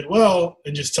that you did well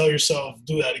and just tell yourself,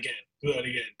 do that again."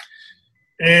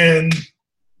 And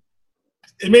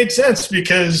it made sense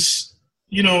because,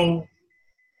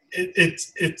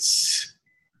 it's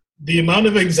the amount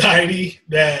of anxiety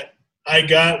that I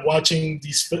got watching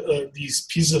these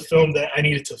pieces of film that I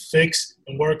needed to fix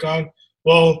and work on.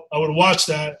 Well, I would watch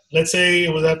that. Let's say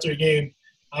it was after a game.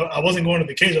 I wasn't going to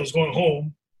the cage. I was going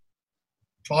home.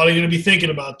 Probably going to be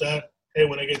thinking about that. Hey,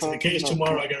 when I get to the cage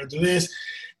tomorrow, I got to do this.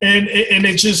 And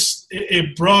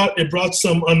it brought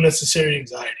some unnecessary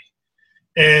anxiety.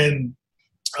 And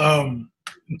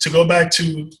to go back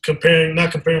to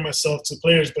not comparing myself to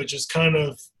players, but just kind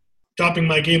of dropping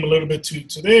my game a little bit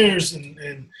to theirs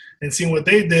and seeing what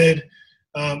they did,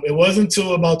 It wasn't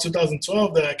until about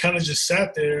 2012 that I kind of just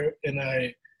sat there and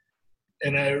I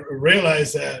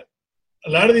realized that a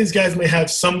lot of these guys may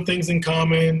have some things in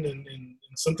common and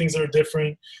some things that are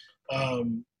different.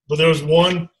 But there's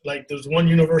one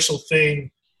universal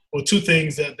thing, well, two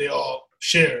things that they all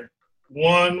shared.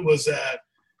 One was that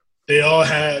they all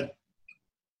had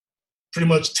pretty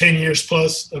much 10 years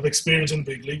plus of experience in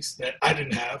the big leagues that I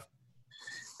didn't have.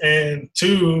 And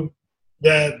two,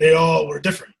 that they all were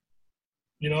different.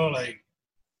 Like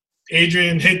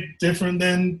Adrian hit different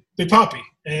than Big Papi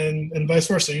and vice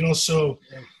versa, So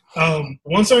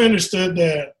once I understood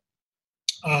that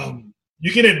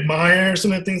you can admire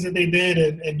some of the things that they did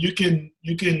and you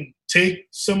can take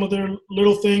some of their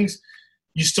little things,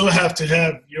 you still have to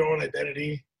have your own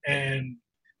identity. And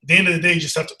at the end of the day, you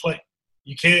just have to play.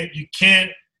 You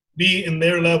can't be in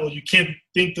their level. You can't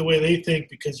think the way they think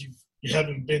because you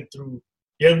haven't been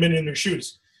in their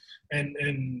shoes.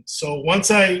 And so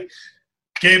once I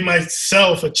gave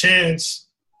myself a chance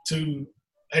to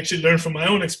actually learn from my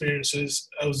own experiences,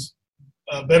 I was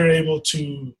better able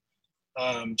to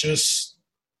just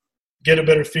get a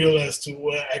better feel as to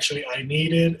what actually I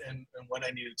needed and what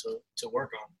I needed to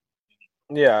work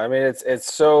on. Yeah, I mean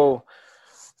it's so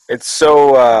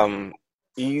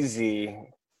easy.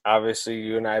 Obviously,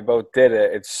 you and I both did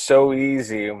it. It's so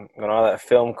easy when all that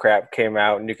film crap came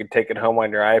out and you could take it home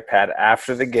on your iPad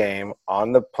after the game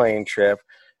on the plane trip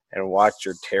and watch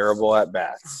your terrible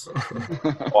at-bats.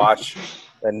 Watch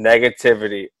the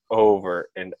negativity over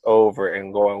and over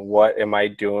and going, what am I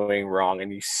doing wrong?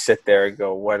 And you sit there and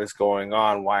go, what is going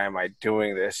on? Why am I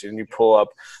doing this? And you pull up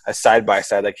a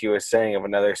side-by-side, like he was saying, of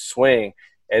another swing,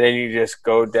 and then you just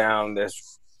go down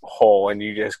this hole and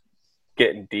you just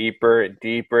getting deeper and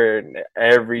deeper and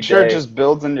every day. Sure, it just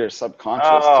builds into your subconscious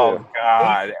too. Oh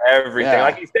God, everything. Yeah.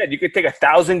 Like you said, you could take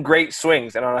 1,000 great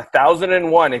swings, and on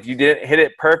 1,001, if you didn't hit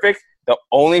it perfect, the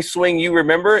only swing you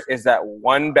remember is that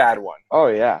one bad one. Oh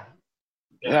yeah.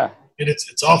 Yeah. And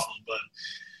it's awful,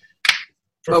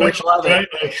 but we love it.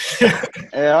 Right?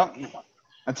 Yeah.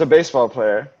 It's a baseball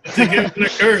player. It's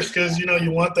a curse because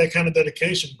you want that kind of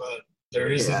dedication, but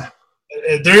there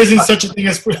isn't such a thing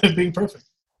as being perfect.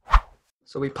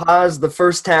 So we paused the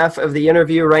first half of the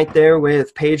interview right there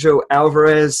with Pedro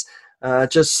Alvarez.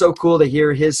 Just so cool to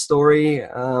hear his story,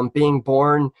 being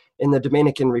born in the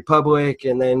Dominican Republic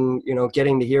and then,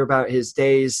 getting to hear about his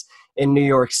days in New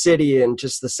York City and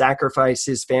just the sacrifice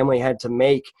his family had to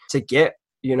make to get,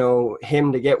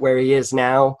 him to get where he is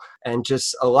now, and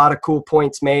just a lot of cool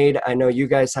points made. I know you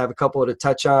guys have a couple to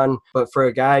touch on, but for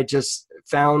a guy just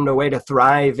found a way to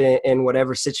thrive in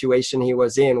whatever situation he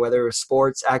was in, whether it was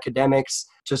sports, academics,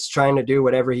 just trying to do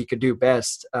whatever he could do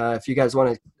best. If you guys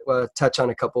want to touch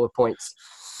on a couple of points.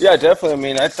 Yeah, definitely. I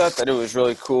mean, I thought that it was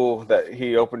really cool that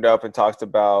he opened up and talked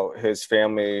about his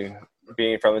family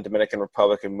being from the Dominican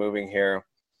Republic and moving here,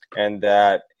 and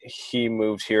that he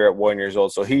moved here at 1 year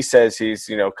old. So he says he's,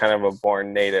 kind of a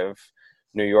born native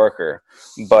New Yorker.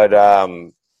 But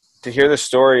to hear the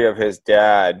story of his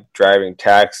dad driving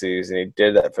taxis, and he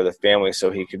did that for the family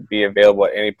so he could be available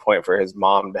at any point for his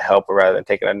mom to help her rather than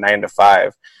taking a 9 to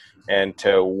 5, and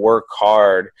to work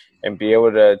hard and be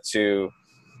able to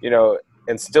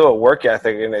instill a work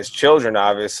ethic in his children.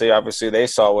 Obviously they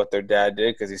saw what their dad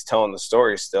did because he's telling the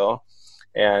story still.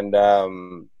 And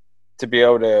to be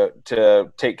able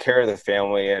to take care of the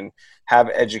family and have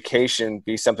education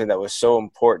be something that was so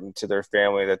important to their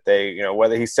family that they,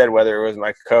 whether it was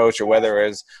my coach or whether it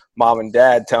was mom and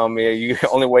dad telling me the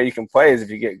only way you can play is if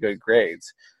you get good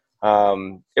grades.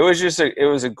 It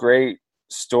was a great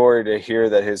story to hear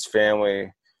that his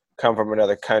family come from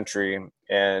another country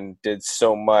and did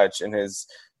so much, and his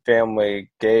family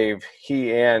gave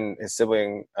he and his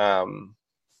sibling an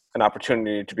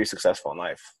opportunity to be successful in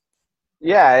life.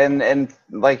 Yeah, and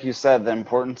like you said, the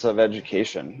importance of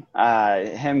education.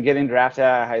 Him getting drafted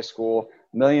out of high school,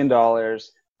 $1 million.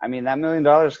 I mean, that $1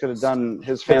 million could have done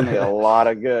his family a lot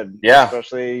of good. Yeah.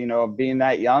 Especially, being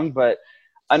that young. But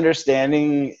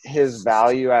understanding his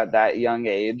value at that young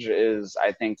age is,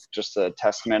 I think, just a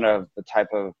testament of the type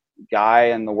of guy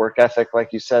and the work ethic, like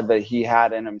you said, that he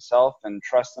had in himself, and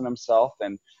trust in himself,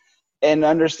 and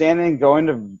understanding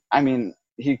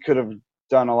he could have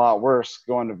done a lot worse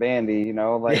going to Vandy,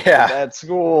 at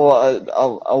school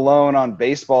alone on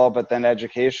baseball, but then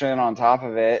education on top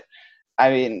of it. I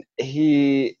mean,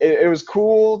 it was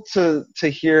cool to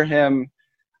hear him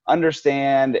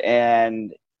understand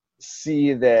and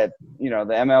see that, the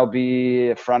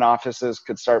MLB front offices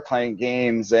could start playing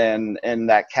games and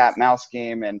that cat mouse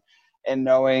game. and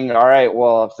knowing, all right,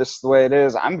 well, if this is the way it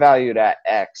is, I'm valued at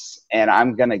X, and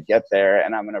I'm gonna get there,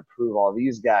 and I'm gonna prove all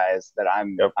these guys that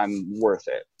I'm worth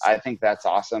it. I think that's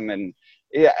awesome, and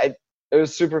yeah, it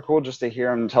was super cool just to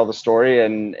hear him tell the story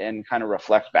and kind of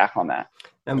reflect back on that.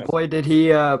 And boy, did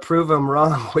he prove him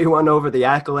wrong. We went over the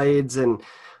accolades, and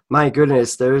my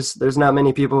goodness, there's not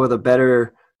many people with a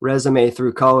better resume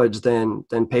through college than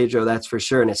Pedro, that's for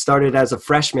sure. And it started as a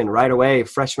freshman right away,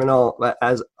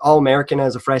 all-American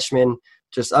as a freshman,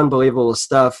 just unbelievable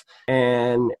stuff.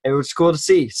 And it was cool to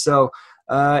see. So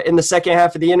in the second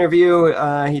half of the interview,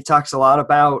 he talks a lot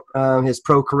about his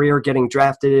pro career, getting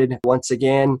drafted once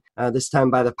again, this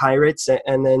time by the Pirates,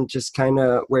 and then just kind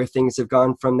of where things have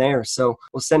gone from there. So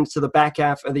we'll send it to the back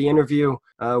half of the interview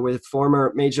with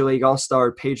former Major League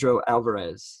All-Star Pedro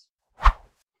Alvarez.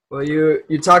 Well, you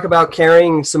talk about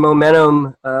carrying some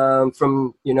momentum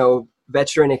from,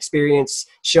 veteran experience,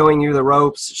 showing you the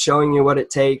ropes, showing you what it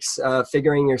takes,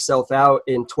 figuring yourself out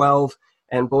in 12.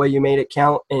 And boy, you made it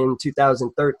count in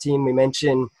 2013. We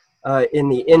mentioned in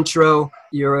the intro,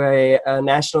 you're a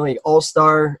National League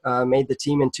All-Star, made the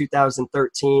team in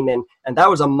 2013. And that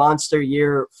was a monster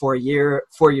year for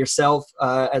yourself,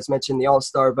 as mentioned, the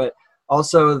All-Star, but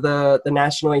also the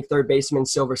National League third baseman,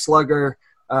 Silver Slugger,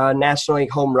 National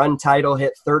League home run title,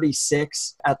 hit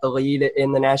 36 at the lead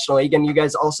in the National League. And you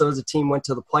guys also as a team went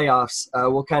to the playoffs.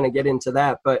 We'll kind of get into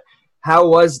that. But how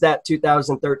was that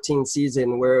 2013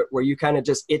 season where you kind of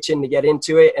just itching to get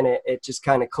into it and it just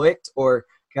kind of clicked? Or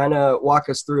kind of walk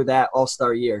us through that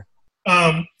All-Star year?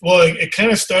 Well, it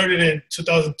kind of started in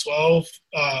 2012.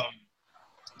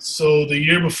 So the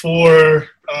year before,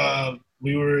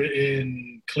 we were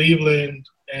in Cleveland,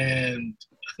 and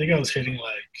I think I was hitting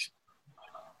like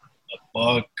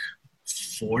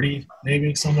 $140,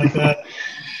 maybe something like that.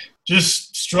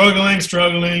 Just struggling,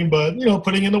 but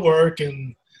putting in the work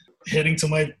and hitting to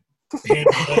my hand.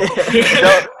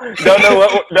 don't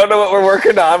know what we're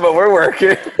working on, but we're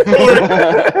working.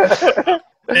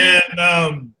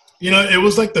 And it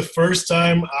was like the first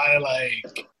time I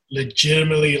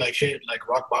legitimately hit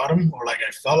rock bottom, or I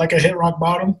felt like I hit rock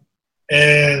bottom.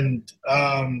 And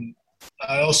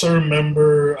I also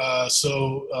remember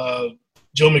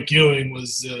Joe McEwing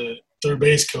was the third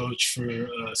base coach for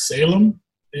Salem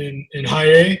in High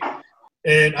A.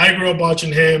 And I grew up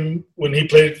watching him when he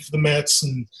played for the Mets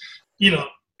and,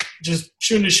 just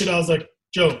shooting the shit. I was like,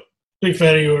 Joe, big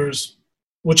fan of yours.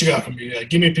 What you got for me?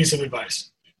 Give me a piece of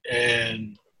advice.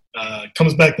 And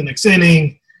comes back the next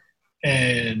inning,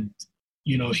 and,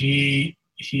 he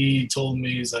told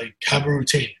me, he's like, have a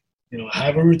routine.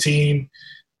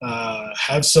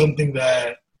 Have something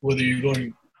that whether you're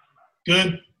going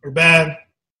good or bad,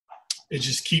 it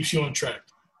just keeps you on track.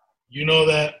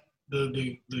 That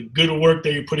the good work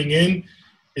that you're putting in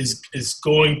is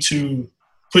going to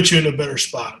put you in a better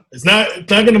spot. It's not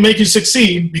going to make you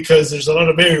succeed because there's a lot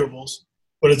of variables,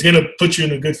 but it's going to put you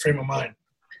in a good frame of mind.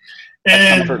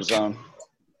 And comfort zone.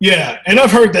 Yeah, and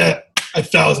I've heard that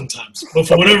 1,000 times, but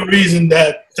for whatever reason,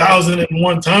 that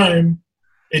 1,001 time,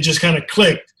 it just kind of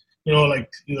clicked.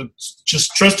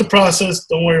 Just trust the process.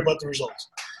 Don't worry about the results.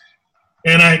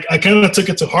 And I kind of took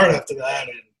it to heart after that.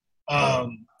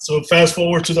 And so fast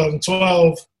forward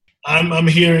 2012, I'm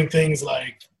hearing things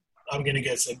like I'm going to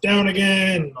get sent down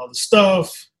again and all this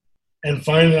stuff. And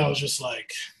finally I was just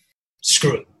like,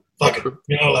 screw it. Fuck it.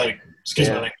 Excuse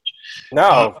my language.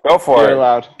 No, go for it.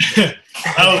 Loud.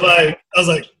 I was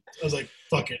like,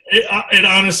 fuck it. It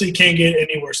honestly can't get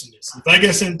any worse than this. If I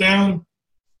get sent down,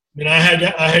 I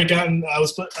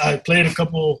played a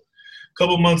couple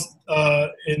months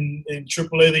in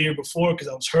AAA the year before because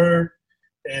I was hurt,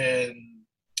 and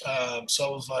so I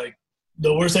was like,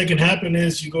 the worst that can happen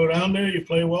is you go down there, you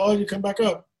play well, you come back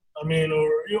up.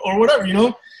 Or whatever,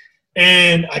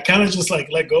 And I kind of just let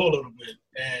go a little bit.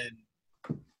 And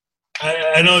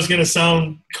I know it's gonna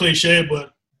sound cliche,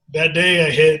 but that day I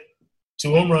hit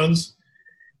 2 home runs,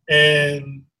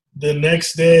 and the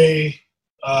next day,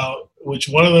 which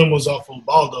one of them was off of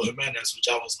Baldo Jimenez, which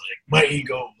I was like, my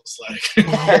ego was like,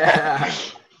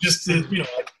 just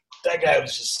that guy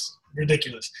was just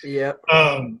ridiculous. Yep.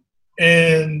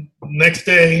 And next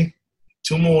day,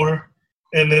 2 more,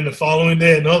 and then the following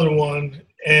day another one,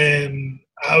 and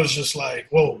I was just like,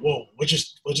 whoa, what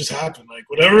just happened?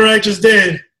 Whatever I just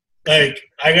did, I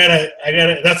gotta.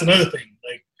 That's another thing.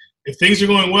 If things are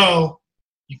going well,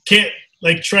 you can't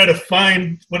try to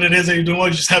find what it is that you're doing. You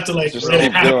just have to just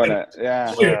keep doing it.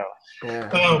 Yeah.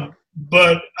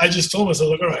 But I just told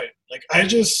myself, all right,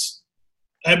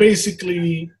 I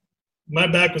basically, my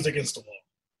back was against the wall,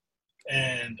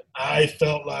 and I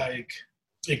felt like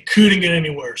it couldn't get any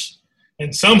worse.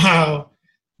 And somehow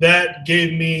that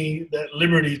gave me that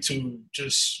liberty to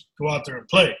just go out there and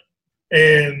play.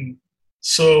 And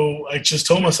so I just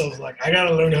told myself, like, I got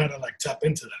to learn how to, like, tap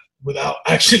into that without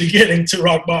actually getting to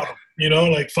rock bottom, you know,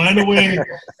 like find a way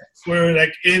where,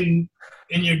 like, in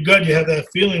your gut, you have that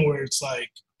feeling where it's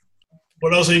like,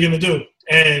 what else are you going to do?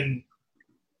 And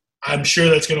I'm sure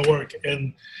that's going to work.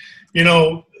 And, you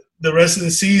know, the rest of the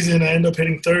season, I ended up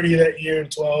hitting 30 that year in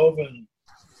 12 and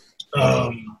I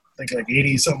think like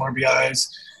 80-something RBIs.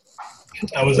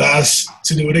 I was asked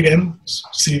to do it again.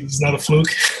 See if it's not a fluke.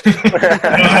 You know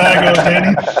how that goes,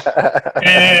 Danny.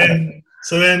 And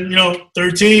so then, you know,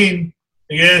 13,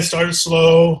 again, started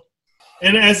slow.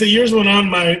 And as the years went on,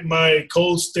 my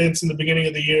cold stints in the beginning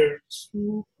of the year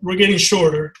were getting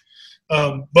shorter.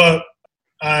 But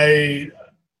I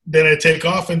take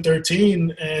off in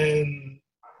 13, and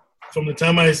from the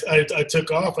time I took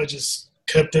off, I just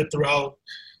kept it throughout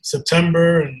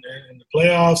September and the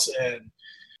playoffs. And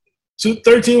so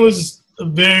 13 was a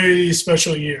very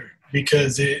special year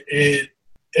because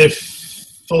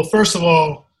first of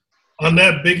all, on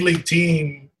that big league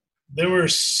team, there were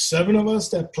 7 of us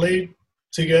that played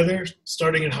together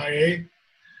starting in high A.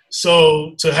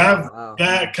 So to have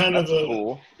that kind of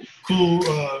a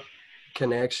cool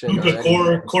connection, group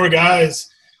of core guys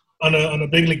on a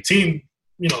big league team,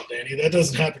 you know, Danny, that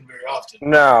doesn't happen very often.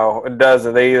 No, it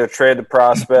doesn't. They either trade the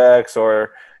prospects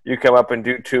or you come up and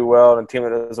do too well and a team that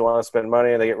doesn't want to spend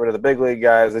money and they get rid of the big league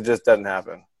guys. It just doesn't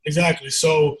happen. Exactly.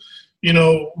 So, you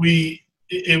know,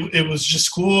 it was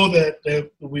just cool that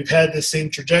we've had the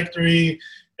same trajectory.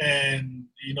 And,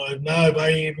 you know, now if I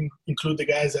even include the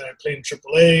guys that I played in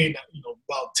AAA, you know,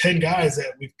 about 10 guys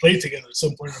that we've played together at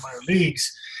some point in the minor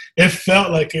leagues, it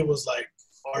felt like it was like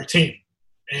our team.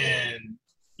 And,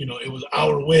 you know, it was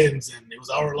our wins and it was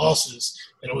our losses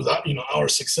and it was, you know, our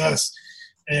success.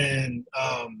 And,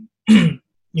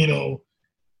 you know,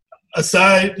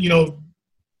 aside, you know,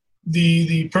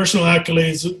 the personal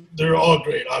accolades, they're all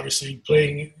great, obviously,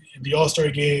 playing the All-Star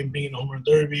game, being in the Home Run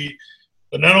Derby.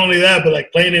 But not only that, but,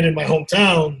 like, playing it in my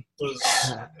hometown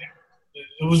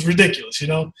was ridiculous, you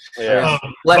know? Yeah.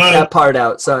 Left that part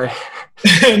out, sorry.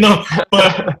 No,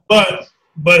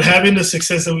 but having the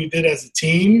success that we did as a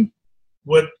team,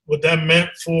 what that meant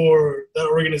for that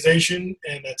organization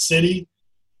and that city,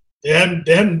 they hadn't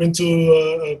been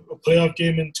to a playoff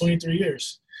game in 23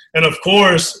 years. And, of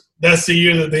course, that's the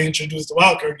year that they introduced the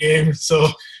wild card game. So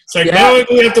it's like, not only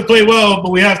do we have to play well,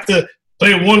 but we have to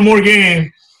play one more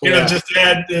game, you know, just to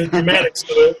add the dramatics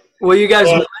to it. Well, you guys,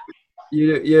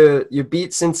 you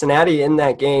beat Cincinnati in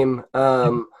that game.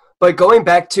 But going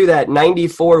back to that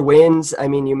 94 wins, I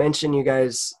mean, you mentioned you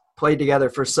guys played together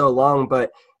for so long,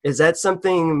 but is that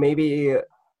something maybe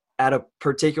at a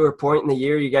particular point in the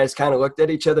year you guys kind of looked at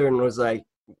each other and was like,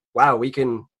 wow, we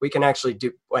can actually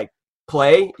do, like,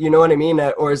 play, you know what I mean?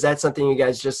 Or is that something you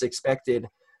guys just expected?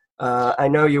 I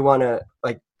know you want to,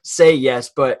 like, say yes,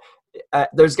 but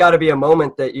there's got to be a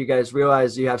moment that you guys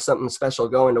realize you have something special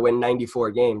going to win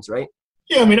 94 games, right?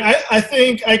 Yeah, I mean, I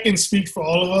think I can speak for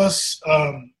all of us,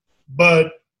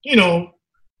 but, you know,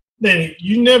 Danny,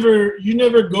 you never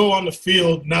go on the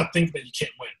field not think that you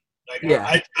can't win. Like,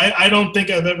 yeah. I don't think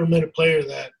I've ever met a player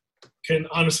that can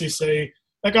honestly say,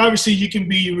 like, obviously you can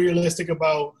be realistic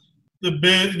about the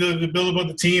build of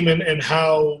the team and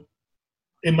how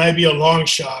it might be a long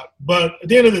shot, but at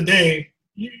the end of the day,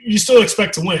 you still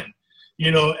expect to win,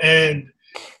 you know. And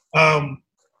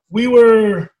we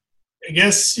were, I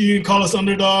guess you can call us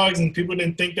underdogs, and people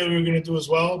didn't think that we were going to do as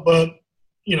well. But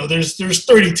you know, there's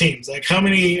 30 teams. Like, how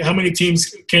many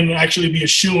teams can actually be a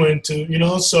shoo-in to, you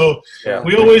know? So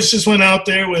we always just went out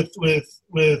there with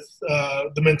the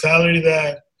mentality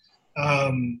that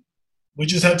we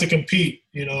just had to compete,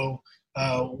 you know.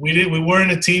 We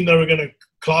weren't a team that were going to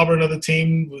clobber another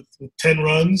team with 10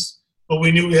 runs, but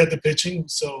we knew we had the pitching.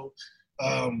 So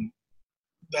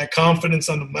that confidence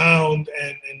on the mound,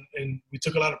 and we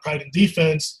took a lot of pride in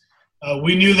defense.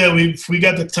 We knew that if we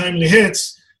got the timely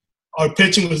hits, our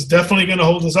pitching was definitely going to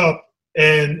hold us up,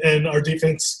 and our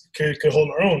defense could hold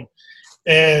our own.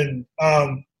 And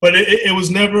but it was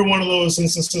never one of those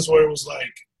instances where it was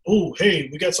like, oh, hey,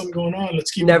 we got something going on.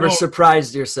 Let's keep never going.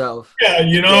 Surprised yourself. Yeah,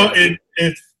 you know,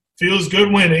 it feels good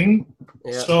winning.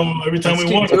 Yeah. So every time we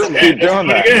win, let's keep doing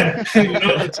that again. You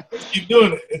know, let's keep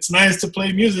doing it. It's nice to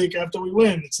play music after we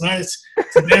win. It's nice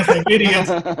to dance like idiots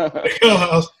at the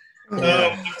house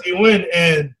after we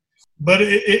win. But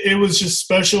it was just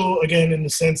special again in the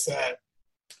sense that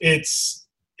it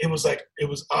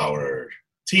was our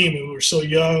team. We were so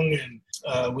young,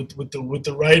 and with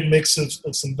the right mix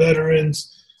of some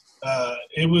veterans.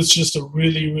 It was just a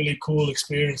really, really cool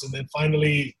experience. And then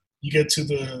finally, you get to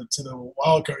the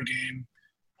wild card game,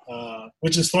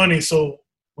 which is funny. So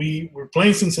we were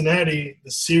playing Cincinnati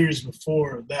the series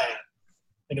before that,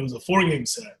 and it was a 4-game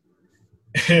set,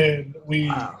 and we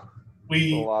A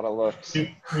lot of looks.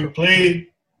 we played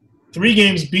 3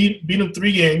 games, beat them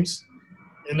 3 games,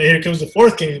 and then here comes the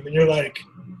 4th game, and you're like,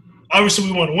 obviously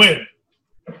we want to win,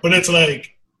 but it's like,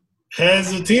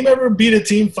 has a team ever beat a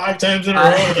team 5 times in a row?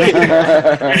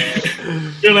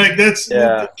 You're like,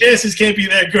 the chances can't be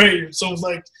that great. So it's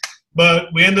like, but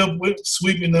we end up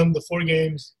sweeping them the 4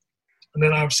 games, and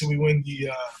then obviously we win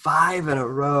the 5 in a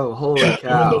row. Holy we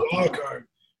cow! win the wild card.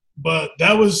 But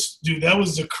that was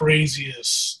the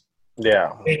craziest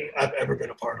thing I've ever been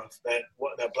a part of. That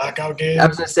blackout game. I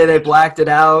was gonna say they blacked it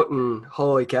out, and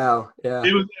holy cow, yeah.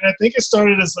 It was, and I think it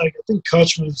started as like, I think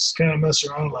Kutch was kind of messing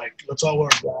around like, let's all wear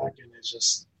black, and it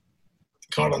just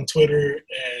caught on Twitter,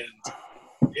 and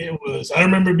it was. I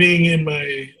remember being in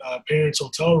my parents'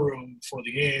 hotel room before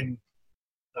the game,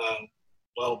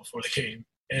 before the game,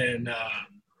 and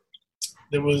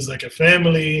there was like a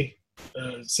family,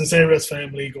 Cincinnati Reds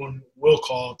family, going will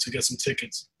call to get some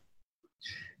tickets,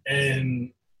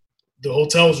 and the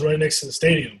hotel was right next to the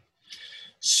stadium.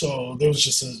 So there was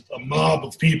just a mob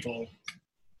of people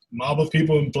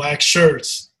in black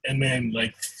shirts, and then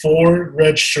like 4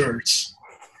 red shirts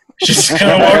just kind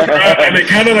of walked around, and they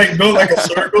kind of like built like a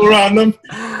circle around them.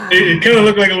 It kind of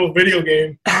looked like a little video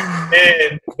game.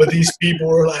 But these people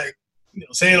were like,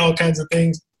 saying all kinds of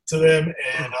things to them,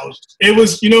 and it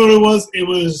was, you know what it was? It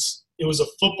was a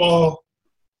football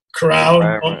crowd,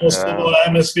 almost football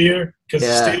atmosphere, because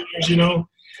the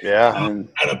Steelers,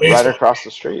 right across the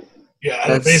street. Yeah,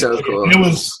 that's so cool. It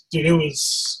was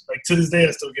like, to this day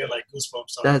I still get like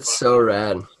goosebumps. That's so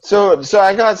rad. So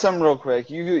I got some real quick.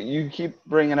 You keep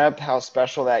bringing up how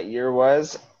special that year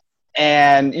was,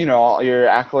 and all your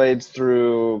accolades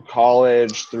through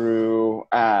college, through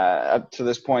up to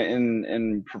this point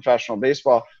in professional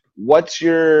baseball. What's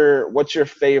your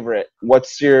favorite?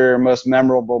 What's your most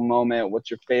memorable moment? What's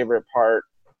your favorite part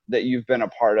that you've been a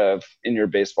part of in your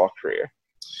baseball career?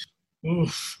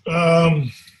 Oof. I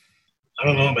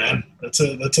don't know, man. That's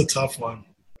a tough one.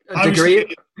 A degree?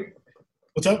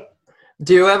 What's up?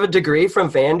 Do you have a degree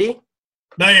from Vandy?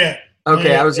 Not yet.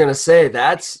 Okay, I was gonna say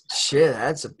that's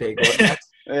a big one.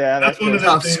 That's one of the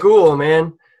tough school,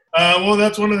 man. Well,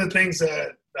 that's one of the things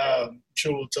that I'm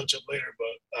sure we'll touch up later. But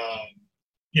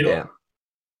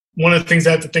one of the things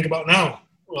I have to think about now,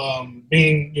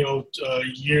 being a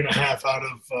year and a half out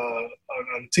of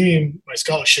on the team, my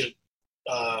scholarship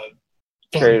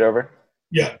carried over.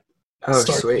 Yeah. Oh,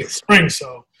 sweet. Spring,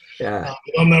 so if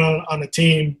I'm not on the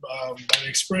team by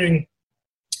next spring,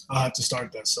 I'll have to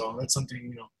start that. So that's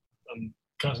something I'm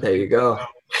constantly. There you go.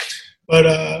 But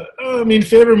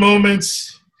favorite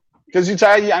moments. Because you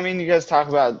guys talk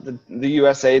about the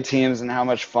USA teams and how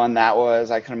much fun that was.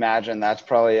 I can imagine that's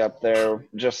probably up there.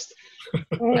 Just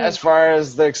as far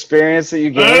as the experience that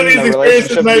you gained, and the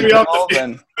relationship you built,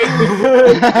 and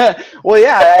well,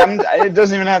 it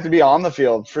doesn't even have to be on the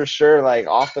field, for sure. Like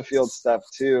off the field stuff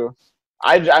too.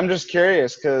 I'm just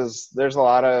curious because there's a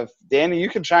lot of Danny. You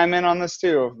can chime in on this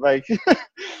too. Like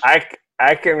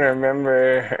I can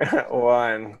remember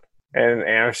one in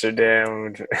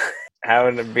Amsterdam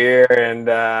having a beer and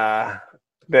that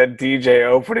DJ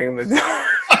opening the door.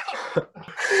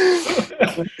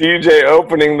 DJ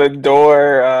opening the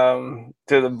door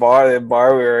to the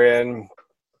bar we were in.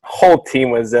 Whole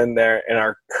team was in there, and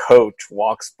our coach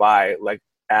walks by like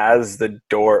as the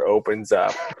door opens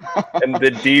up, and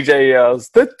the DJ yells,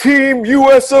 "The team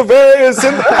US of A is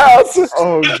in the house!"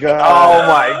 Oh god! Oh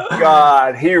my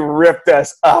god! He ripped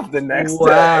us up the next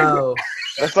day.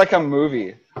 That's like a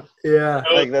movie. Yeah,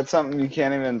 like that's something you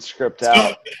can't even script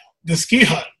out. The ski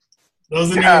hut. That was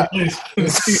the name of the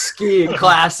place. Ski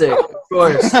classic, of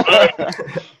course.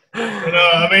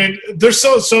 There's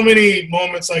so many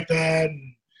moments like that.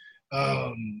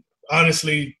 And,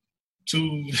 honestly,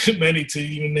 too many to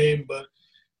even name. But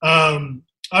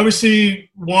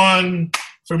obviously, one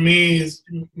for me is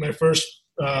my first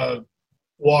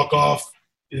walk off,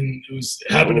 and it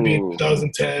happened to be in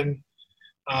 2010,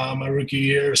 my rookie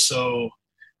year. So.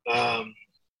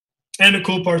 And the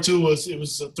cool part too was it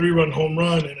was a 3-run home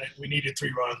run, and we needed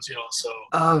 3 runs, So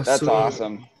that's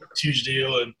awesome. Huge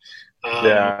deal, and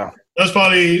that was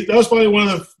probably one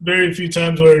of the very few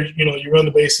times where you run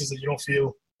the bases and you don't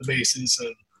feel the bases,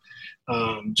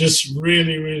 and just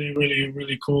really, really, really,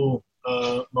 really cool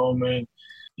moment.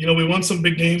 We won some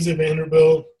big games at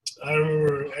Vanderbilt. I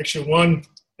remember actually one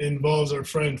involves our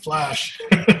friend Flash.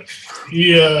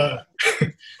 We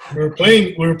were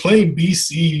playing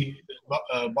BC.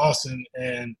 Boston,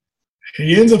 and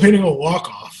he ends up hitting a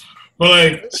walk-off.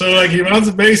 But he runs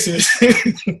the bases.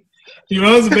 He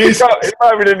runs the bases. He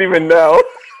probably didn't even know.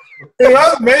 He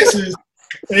runs the bases,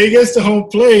 and he gets to home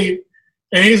plate,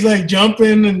 and he's like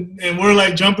jumping, and we're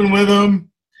like jumping with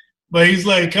him, but he's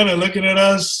like kind of looking at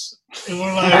us, and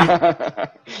we're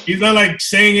like, he's not like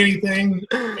saying anything,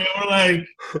 and we're like,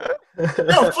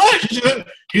 no, Flash.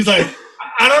 He's like,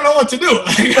 I don't know what to do.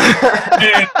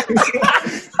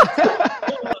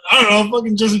 I don't know,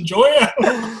 fucking just enjoy it.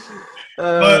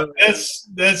 But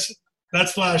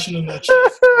that's Flash in a nutshell.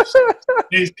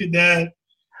 He's cadet.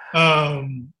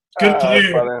 Good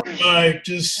player, like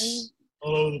just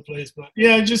all over the place. But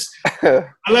yeah, just I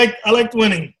liked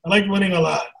winning. I liked winning a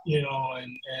lot, you know,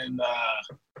 and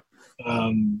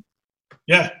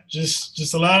yeah,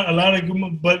 just a lot of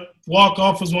good. But walk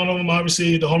off was one of them.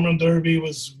 Obviously, the home run derby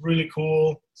was really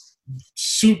cool.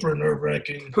 Super nerve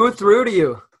wracking. Who threw to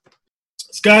you?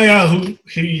 This guy who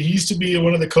he used to be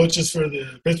one of the coaches for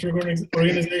the Pittsburgh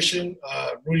organization,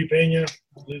 Rudy Pena.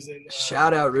 Lives in,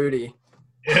 shout out Rudy.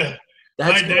 Yeah.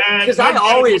 That's because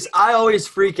I always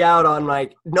freak out on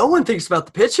like no one thinks about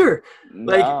the pitcher.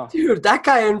 No. Like, dude, that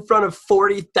guy in front of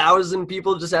 40,000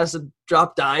 people just has to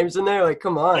drop dimes in there. Like,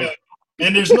 come on. Yeah.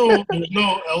 And there's no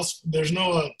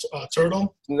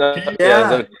turtle. No,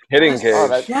 the hitting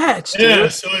cage. Catch, yeah,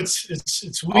 dude. so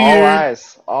it's weird.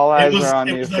 All eyes are on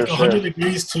you. It was for like sure. 100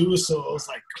 degrees too, so it was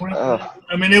like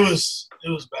I mean, it was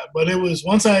bad, but it was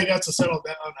once I got to settle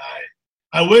down.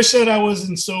 I wish that I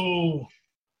wasn't so.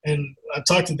 And I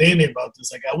talked to Danny about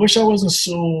this. Like, I wish I wasn't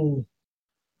so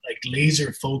like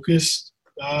laser focused.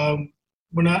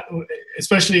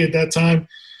 Especially at that time,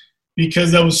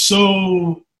 because I was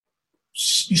so,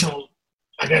 you know,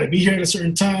 I got to be here at a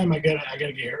certain time. I got to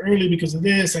get here early because of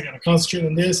this. I got to concentrate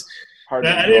on this. Hard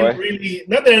I didn't really,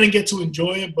 not that I didn't get to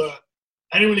enjoy it, but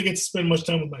I didn't really get to spend much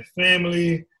time with my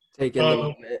family. Take it a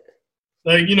little bit.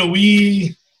 Like, you know,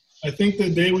 I think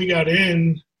the day we got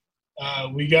in,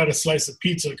 we got a slice of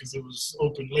pizza because it was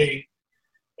open late.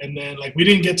 And then, like, we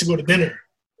didn't get to go to dinner,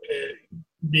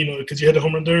 you know, because you had the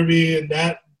home run derby, and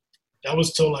that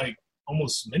was till, like,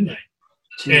 almost midnight.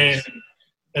 Jeez.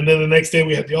 And then the next day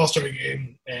we had the All-Star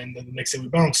game, and then the next day we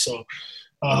bounced. So,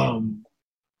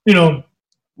 you know,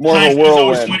 More of a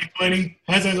whirlwind.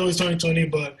 Hindsight's always 2020,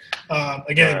 but,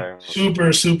 again,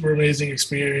 super, super amazing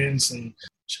experience. And,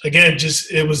 again,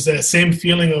 just it was that same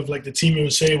feeling of, like, the Team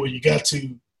USA where you got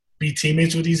to be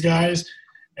teammates with these guys,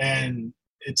 and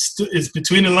it's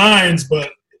between the lines, but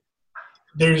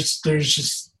they're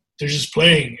just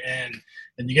playing, and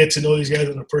you get to know these guys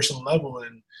on a personal level,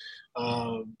 and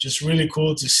just really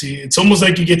cool to see. It's almost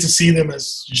like you get to see them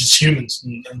as just humans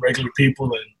and regular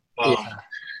people, and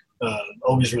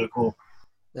always really cool.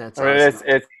 That's I mean, awesome.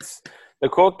 it's the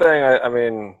cool thing. I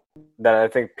mean, that I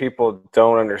think people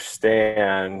don't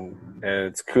understand, and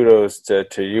it's kudos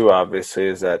to you, obviously,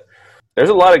 is that there's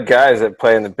a lot of guys that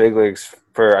play in the big leagues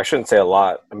for, I shouldn't say a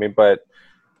lot, I mean, but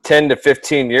 10 to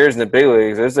 15 years in the big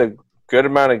leagues, there's a good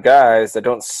amount of guys that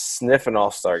don't sniff an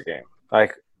all-star game.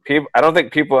 Like, I don't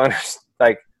think people understand,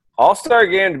 like, all-star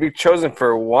game to be chosen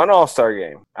for one all-star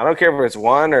game. I don't care if it's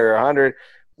 1 or 100,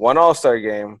 one all-star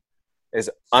game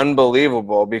is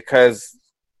unbelievable because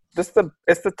it's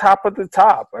the top of the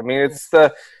top. I mean, it's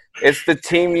the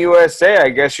Team USA, I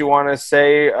guess you want to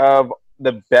say, of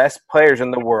the best players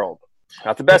in the world.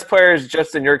 Not the best players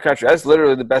just in your country. That's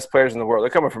literally the best players in the world. They're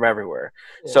coming from everywhere.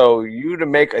 Yeah. So you to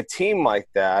make a team like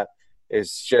that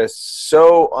is just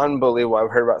so unbelievable.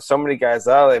 I've heard about so many guys,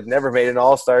 they've never made an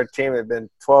all-star team. They've been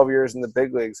 12 years in the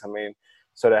big leagues. I mean,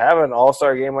 so to have an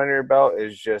all-star game under your belt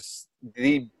is just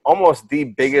almost the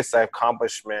biggest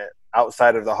accomplishment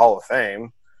outside of the Hall of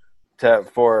Fame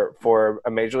for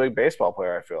a Major League Baseball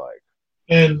player, I feel like.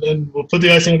 And what put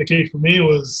the icing on the cake for me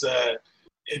was,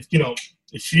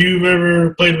 if you've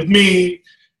ever played with me,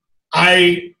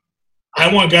 I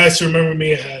want guys to remember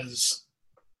me as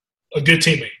a good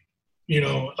teammate, you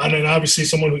know, and then obviously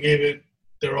someone who gave it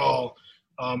their all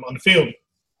on the field.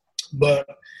 But,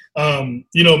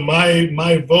 you know,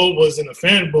 my vote wasn't a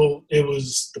fan vote. It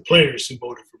was the players who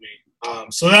voted for me.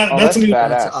 So that's badass.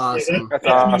 That's awesome. That's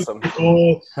awesome.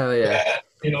 Cool. Hell yeah. That,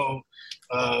 you know,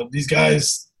 these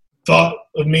guys thought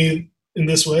of me in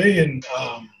this way, and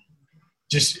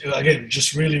just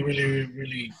really, really,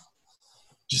 really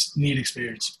just neat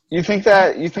experience. You think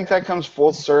that comes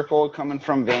full circle coming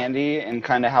from Vandy, and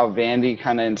kind of how Vandy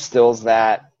kind of instills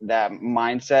that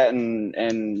mindset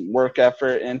and work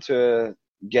effort into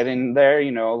getting there,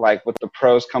 you know, like with the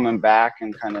pros coming back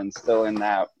and kind of instilling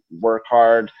that work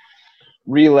hard,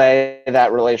 relay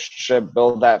that relationship,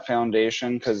 build that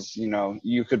foundation, because, you know,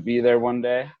 you could be there one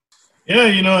day. Yeah,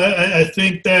 you know, I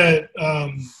think that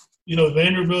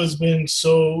Vanderbilt has been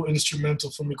so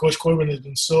instrumental for me. Coach Corbin has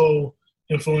been so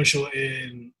influential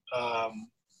in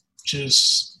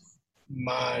just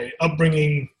my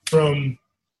upbringing from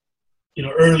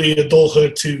early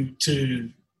adulthood to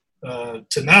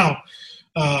now.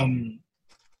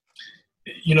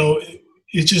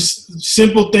 It's just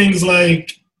simple things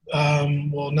like,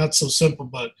 not so simple,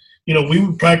 but we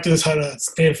would practice how to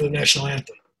stand for the national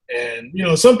anthem. And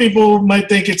some people might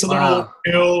think it's a little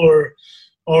ill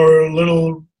or a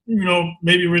little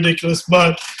maybe ridiculous,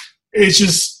 but it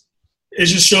just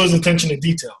shows attention to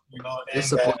detail, and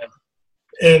Discipline.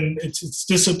 And it's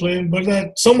discipline, but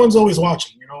that someone's always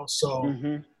watching, so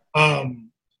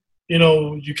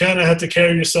you kind of have to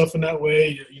carry yourself in that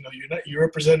way. You're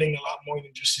representing a lot more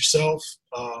than just yourself.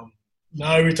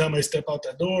 Now every time I step out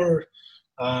that door,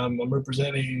 I'm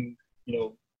representing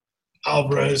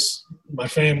Alvarez, my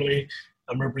family.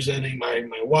 I'm representing my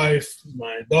wife,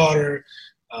 my daughter,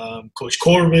 Coach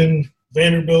Corbin,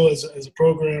 Vanderbilt as a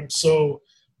program. So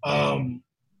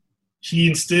he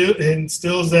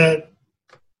instills that,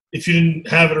 if you didn't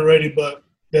have it already, but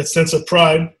that sense of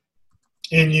pride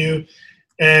in you,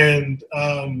 and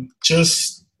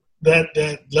just that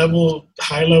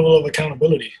high level of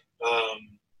accountability.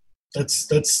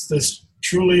 That's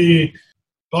truly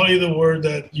probably the word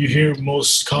that you hear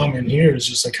most common here is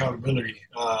just accountability.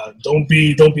 Don't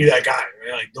be that guy,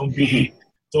 right? Like don't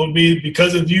be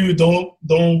because of you.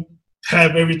 Don't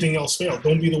have everything else fail.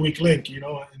 Don't be the weak link,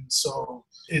 And so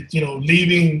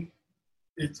leaving.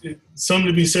 It's something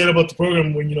to be said about the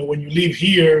program when you leave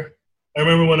here. I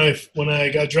remember when I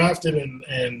got drafted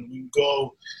and we would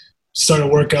go start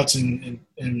workouts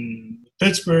in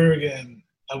Pittsburgh, and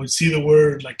I would see the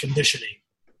word like conditioning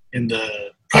in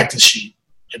the practice sheet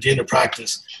at the end of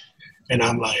practice, and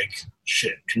I'm like,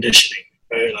 shit, conditioning,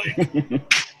 right? Like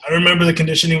I remember the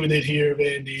conditioning we did here at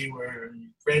Vandy, where you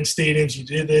ran stadiums, you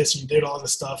did this, you did all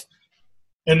this stuff,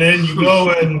 and then you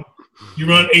go and you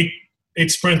run eight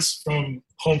sprints from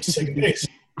home to second base.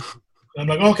 I'm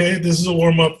like, okay, this is a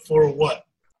warm-up for what?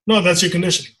 No, that's your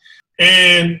conditioning.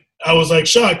 And I was like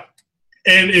shocked.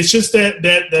 And it's just that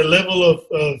level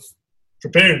of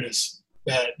preparedness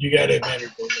that you got at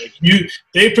Vanderbilt. Like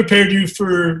they prepared you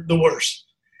for the worst.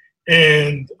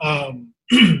 And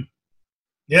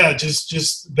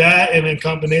just that, and in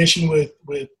combination with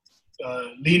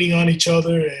leaning on each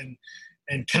other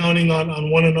and counting on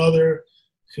one another,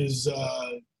 because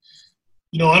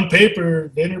on paper,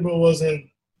 Vanderbilt wasn't.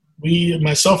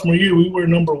 My sophomore year, we were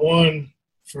number one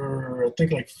for, I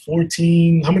think, like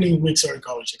 14. How many weeks are in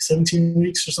college? Like 17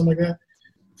 weeks or something like that?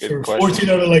 Good for question. 14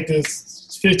 out of like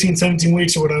this 15, 17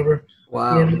 weeks or whatever.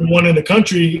 Wow. We were number one in the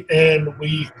country, and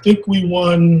we think we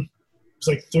won. It was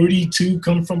like 32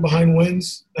 come from behind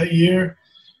wins that year,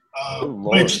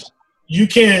 which you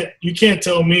can't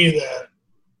tell me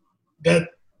that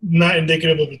not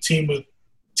indicative of a team with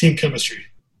team chemistry,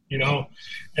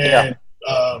 And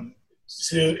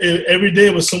so every day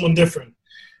it was someone different,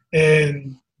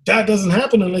 and that doesn't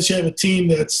happen unless you have a team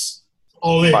that's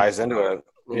all in. Buys into it.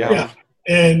 Yeah.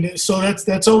 And so that's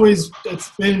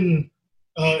been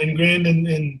ingrained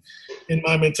in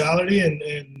my mentality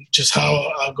and just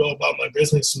how I go about my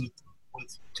business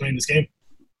with playing this game.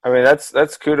 I mean,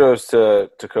 that's kudos to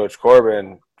Coach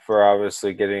Corbin for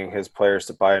obviously getting his players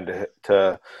to buy into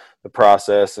the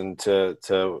process and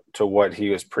to what he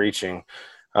was preaching.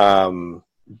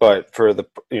 But for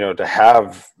to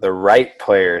have the right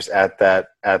players at that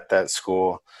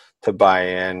school to buy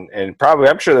in, and probably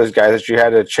I'm sure those guys that you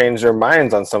had to change their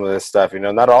minds on some of this stuff.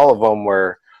 Not all of them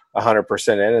were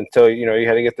 100% in until you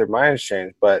had to get their minds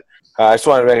changed. But I just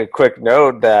wanted to make a quick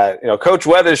note that Coach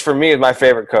Weathers for me is my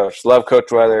favorite coach. Love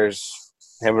Coach Weathers.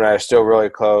 Him and I are still really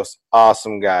close.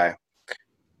 Awesome guy.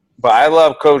 But I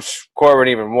love Coach Corbin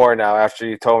even more now after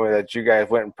you told me that you guys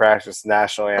went and practiced the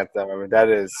national anthem. I mean, that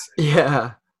is –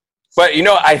 yeah. But,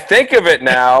 I think of it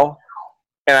now,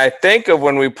 and I think of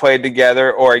when we played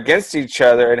together or against each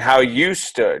other and how you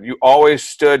stood. You always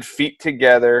stood feet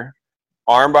together,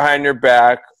 arm behind your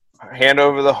back, hand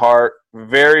over the heart,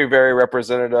 very, very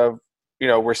representative,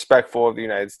 respectful of the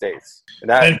United States. And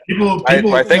that, and people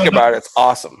when I think about it, it's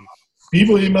awesome.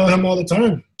 People email him all the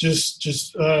time,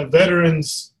 just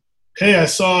veterans. Hey, I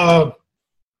saw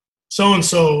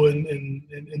so-and-so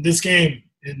in this game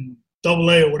in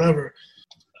AA or whatever.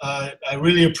 I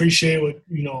really appreciate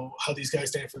how these guys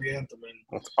stand for the anthem. And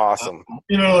that's awesome.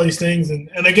 All these things. And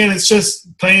again, it's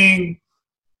just paying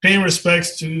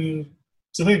respects to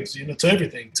things, to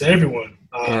everything, to everyone.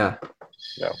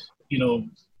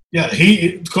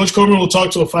 Coach Corbin will talk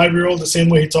to a 5-year-old the same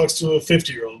way he talks to a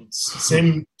 50-year-old. It's the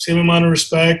same amount of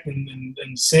respect and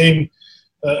same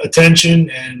attention,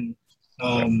 and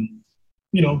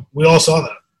we all saw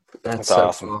that. That's so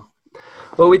awesome. Cool.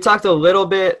 Well, we talked a little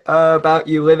bit about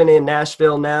you living in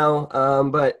Nashville now,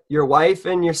 but your wife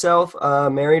and yourself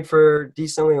married for a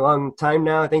decently long time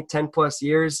now. I think 10 plus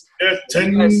years. Yeah,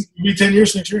 10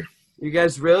 years next year. You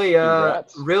guys really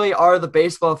are the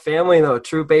baseball family, though.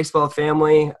 True baseball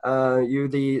family. You're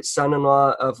the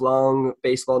son-in-law of long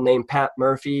baseball named Pat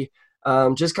Murphy.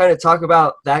 Just kind of talk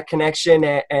about that connection,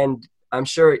 and I'm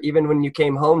sure even when you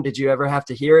came home, did you ever have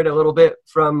to hear it a little bit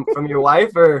from your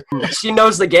wife, or she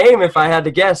knows the game, if I had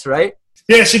to guess, right?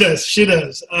 Yeah, she does.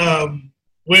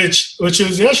 Which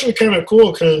is actually kind of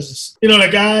cool because,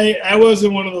 I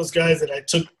wasn't one of those guys that I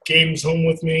took games home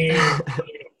with me,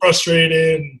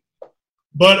 frustrated.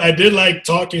 But I did like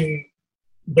talking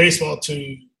baseball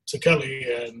to Kelly,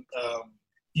 and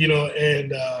it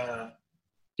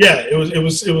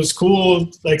was cool.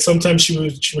 Like sometimes she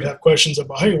would have questions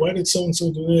about, hey, why did so and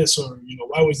so do this, or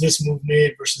why was this move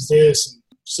made versus this, and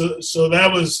so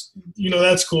that was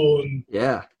that's cool. And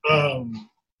yeah, and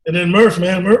then Murph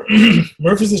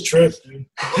is a trip, dude.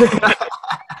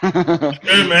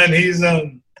 Good man. He's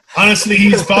honestly he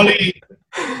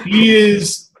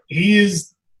is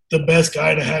the best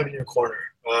guy to have in your corner.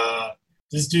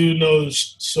 This dude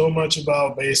knows so much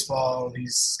about baseball.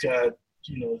 He's got,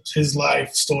 his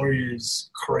life story is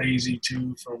crazy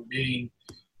too, from being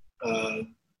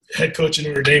head coach in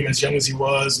Notre Dame as young as he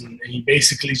was. And he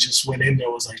basically just went in there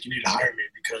and was like, you need to hire me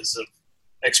because of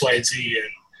X, Y, and Z.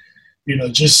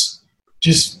 And, just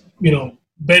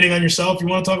betting on yourself. You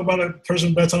want to talk about a person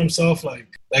who bets on himself? Like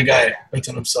that guy bets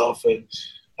on himself. And,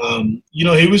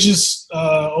 he was just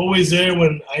always there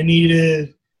when I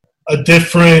needed a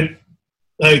different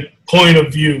point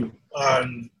of view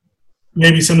on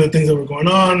maybe some of the things that were going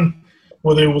on,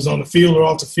 whether it was on the field or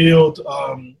off the field,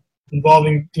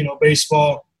 involving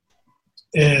baseball.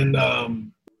 And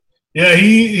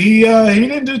he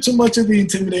didn't do too much of the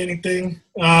intimidating thing.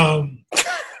 Wow.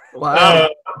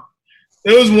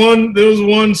 There was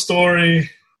one story.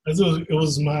 It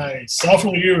was my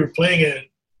sophomore year. We were playing at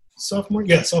sophomore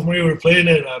year. We were playing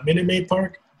at Minute Maid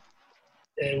Park,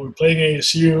 and we were playing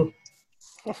ASU.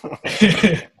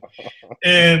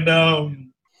 And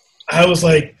I was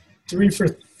like 3 for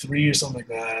 3 or something like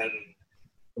that,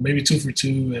 or maybe 2 for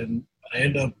 2, and I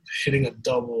ended up hitting a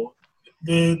double.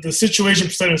 The situation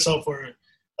presented itself where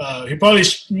he probably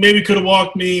maybe could have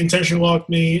intentionally walked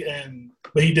me,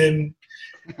 but he didn't.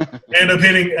 I end up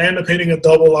hitting a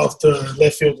double off the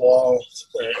left field wall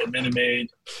at Minute Maid,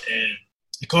 and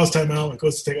it calls timeout. It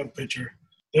goes to take out the pitcher.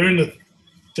 They're in the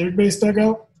third base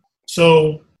dugout,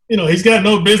 so he's got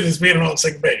no business being around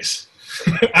second base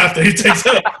after he takes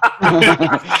out.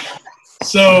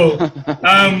 So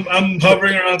I'm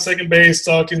hovering around second base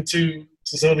talking to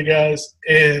some of the guys,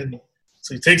 and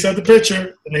so he takes out the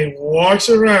pitcher and he walks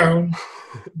around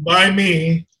by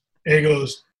me and he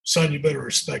goes, "Son, you better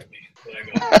respect me." And I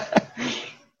go,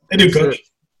 "I do, coach."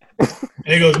 And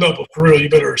he goes, "No, but for real, you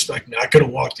better respect me. I could have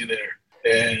walked you there."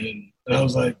 And I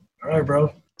was like, "All right,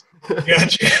 bro,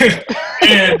 gotcha."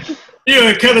 And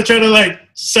kind of try to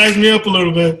size me up a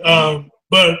little bit.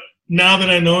 But now that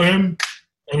I know him,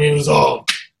 I mean, it was all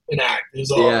an act. It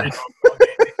was all. Yeah.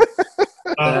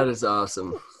 That is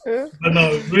awesome. But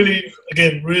no, really,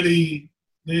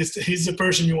 he's the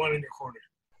person you want in your corner.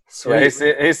 Sweet.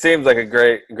 Yeah, he seems like a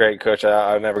great coach.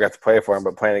 I never got to play for him,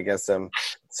 but playing against him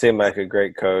seemed like a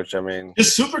great coach. I mean,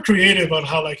 just super creative on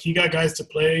how he got guys to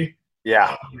play.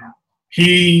 Yeah.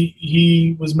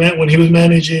 He was when he was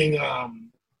managing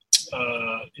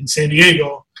in San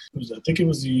Diego. I think it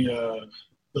was the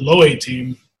low A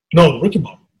team. No, rookie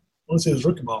ball. I want to say it was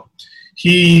rookie ball.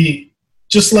 He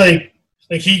just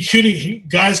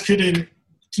guys couldn't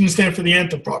stand for the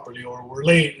anthem properly or were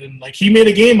late, and he made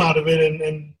a game out of it,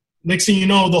 and next thing you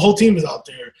know, the whole team is out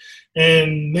there,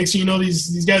 and next thing you know,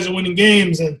 these guys are winning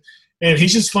games, and he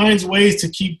just finds ways to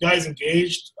keep guys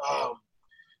engaged.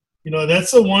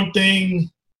 That's the one thing.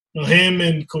 Him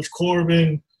and Coach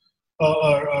Corbin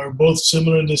are both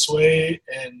similar in this way,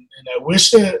 and I wish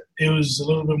that it was a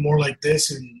little bit more like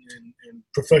this in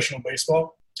professional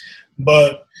baseball.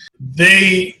 But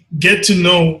they get to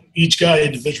know each guy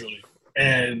individually,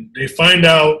 and they find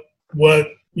out what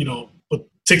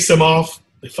ticks them off.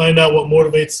 They find out what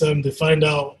motivates them. They find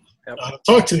out how to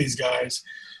talk to these guys,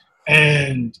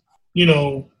 and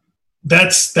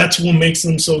that's what makes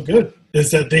them so good,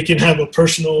 is that they can have a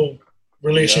personal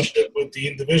relationship with the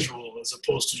individual as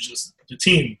opposed to just the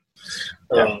team.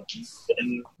 Yeah.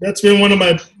 And that's been one of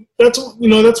my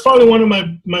that's probably one of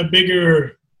my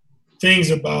bigger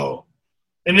things about,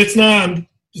 and it's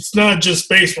not just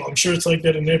baseball. I'm sure it's like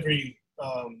that in every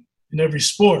in every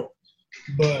sport.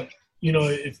 But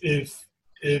if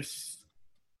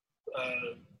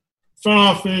front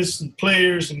office and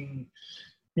players and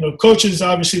coaches,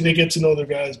 obviously they get to know their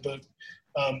guys, but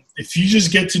if you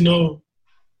just get to know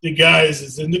the guys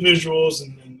as individuals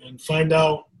and find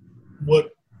out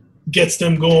what gets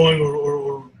them going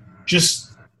or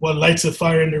just what lights a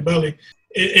fire in their belly,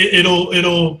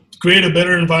 it'll create a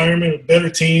better environment, a better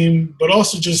team, but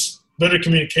also just better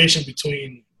communication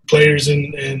between players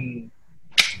and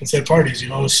said parties,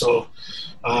 So,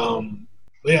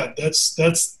 yeah,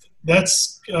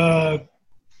 that's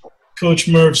Coach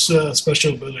Murph's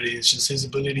special ability. It's just his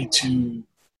ability to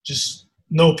just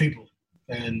know people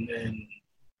and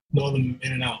know them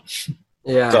in and out.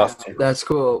 Yeah, that's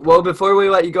cool. Well, before we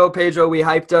let you go, Pedro, we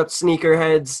hyped up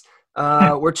Sneakerheads.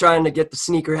 We're trying to get the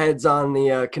Sneakerheads on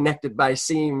the Connected by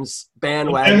Seams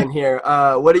bandwagon here.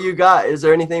 What do you got? Is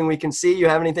there anything we can see? You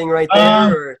have anything right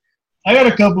there? Or? I got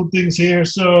a couple things here.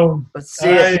 So let's see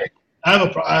it. I have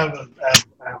a problem.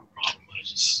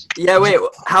 Yeah, wait.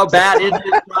 How bad is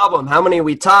this problem? How many are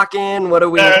we talking? What do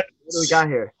we got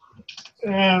here?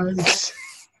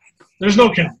 There's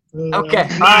no count. Okay.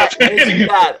 All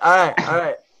right. All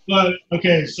right. But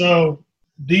okay, so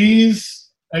these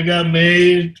I got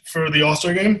made for the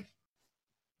All-Star game.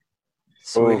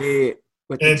 Sweet.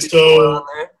 And so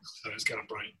it's kind of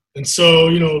bright. And so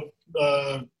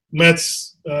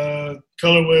Mets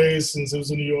colorways, since it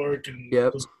was in New York and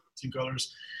those two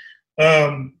colors.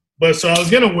 But so I was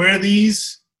gonna wear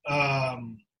these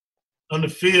on the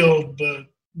field, but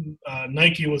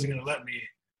Nike wasn't gonna let me.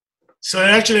 So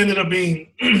it actually ended up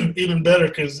being even better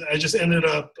because I just ended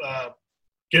up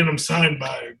getting them signed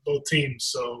by both teams.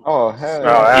 So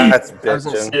that's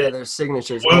bitchin'. Their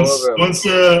signatures. Once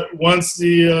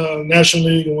the National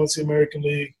League and once the American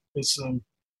League.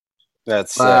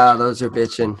 That's wow, those are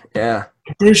bitchin'. Yeah.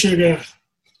 I'm pretty sure I got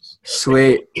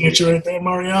sweet signature right there,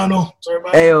 Mariano. Sorry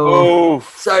about it.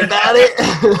 Sorry about it.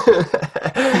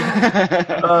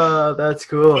 Oh, that's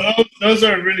cool. Those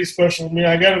are really special to me.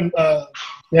 I got them.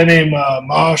 That name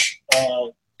Mosh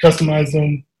customized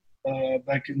them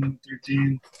back in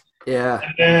 13. Yeah.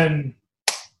 And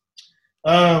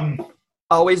then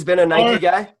always been a Nike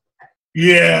guy?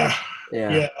 Yeah.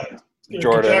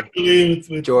 Jordan.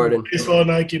 With Jordan. Baseball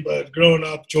Nike, but growing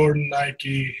up, Jordan,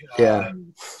 Nike. Yeah.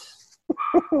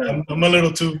 I'm a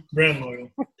little too brand loyal.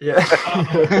 Yeah.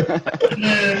 And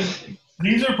then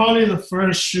these are probably the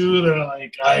first shoe that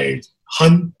I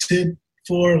hunted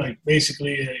for,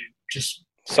 basically just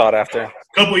sought after. A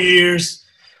couple years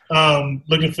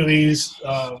looking for these.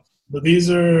 But these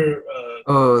are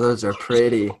those are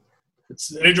pretty.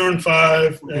 It's Air Jordan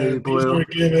 5 and these were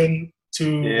given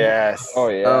to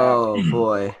oh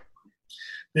boy.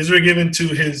 These were given to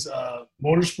his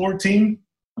motorsport team.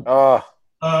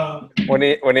 When he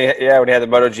had the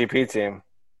MotoGP team.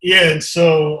 Yeah, and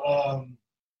so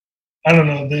I don't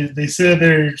know. They said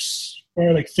there's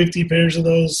probably 50 pairs of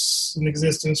those in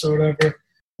existence or whatever.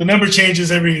 The number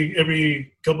changes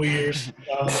every couple of years.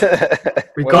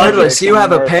 Regardless, you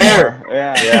have a pair.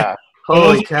 Yeah.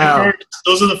 Holy cow!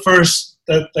 Those are the first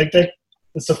that's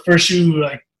the first shoe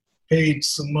I paid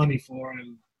some money for,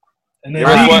 and then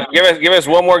give us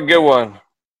one more good one.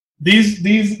 These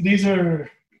are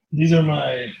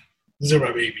my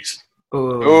babies.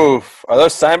 Oof! Are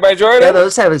those signed by Jordan? Yeah,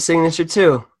 those have a signature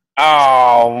too.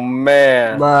 Oh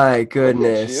man! My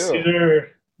goodness! These are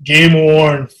game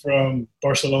worn from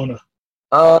Barcelona.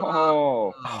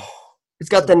 Oh. It's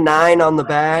got the 9 on the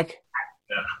back.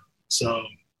 Yeah. So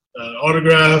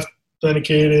autographed,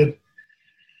 authenticated.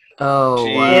 Oh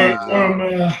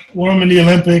wow! Wore them in the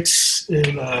Olympics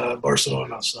in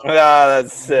Barcelona. So. Oh,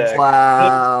 that's sick!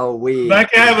 Wow, I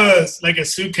can have a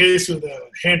suitcase with a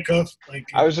handcuff.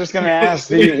 I was just gonna ask,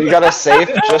 you got a safe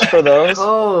just for those?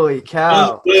 Holy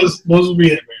cow! Those will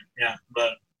be it, man. Yeah,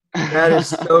 but that is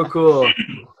so cool.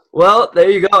 Well, there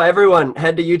you go, everyone.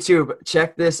 Head to YouTube.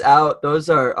 Check this out. Those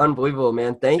are unbelievable,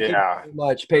 man. Thank you so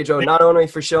much, Pedro, not only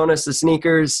for showing us the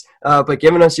sneakers, but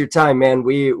giving us your time, man.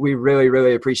 We really,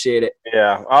 really appreciate it.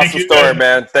 Yeah, awesome story,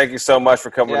 man. Thank you so much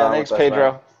for coming on. Thanks,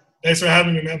 Pedro. Man. Thanks for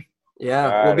having me, man.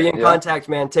 Yeah, we'll be in contact,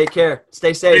 man. Take care.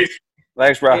 Stay safe.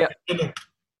 Thanks, bro.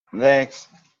 Thanks.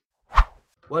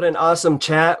 What an awesome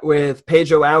chat with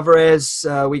Pedro Alvarez.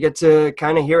 We get to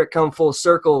kind of hear it come full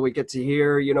circle. We get to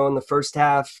hear, in the first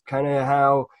half, kind of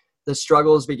how the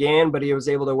struggles began, but he was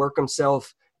able to work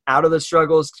himself out of the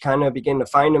struggles, kind of begin to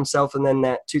find himself. And then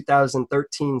that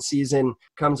 2013 season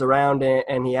comes around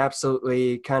and he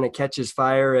absolutely kind of catches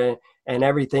fire and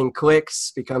everything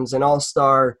clicks, becomes an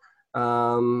all-star.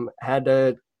 Had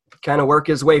to kind of work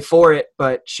his way for it,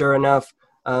 but sure enough,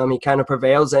 he kind of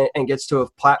prevails and gets to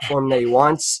a platform that he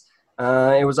wants.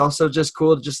 It was also just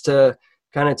cool just to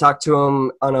kind of talk to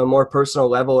him on a more personal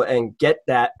level and get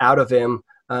that out of him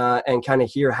and kind of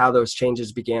hear how those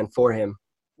changes began for him.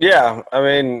 Yeah, I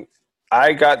mean,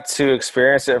 I got to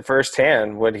experience it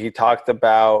firsthand when he talked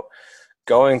about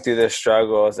going through the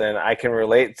struggles, and I can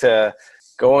relate to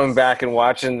going back and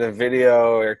watching the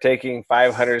video or taking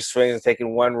 500 swings and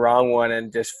taking one wrong one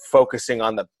and just focusing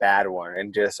on the bad one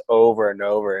and just over and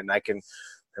over. And I can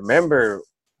remember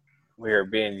we were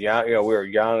being young, we were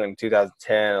young in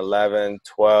 2010, 11,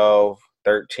 12,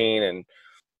 13. And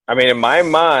I mean, in my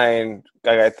mind,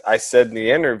 like I said in the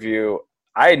interview,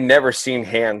 I had never seen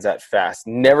hands that fast,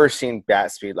 never seen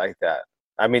bat speed like that.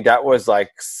 I mean, that was like,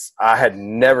 I had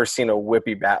never seen a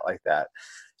whippy bat like that.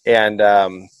 And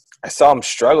I saw him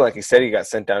struggle. Like he said, he got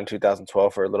sent down in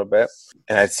 2012 for a little bit.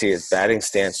 And I'd see his batting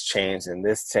stance change and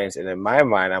this change. And in my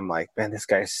mind, I'm like, man, this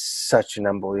guy's such an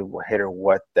unbelievable hitter.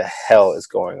 What the hell is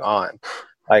going on?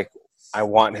 Like, I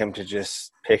want him to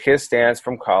just pick his stance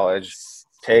from college,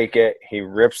 take it. He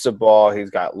rips the ball.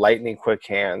 He's got lightning quick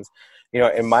hands.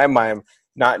 In my mind,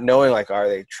 not knowing, like, are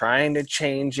they trying to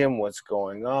change him? What's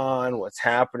going on? What's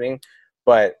happening?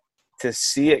 But to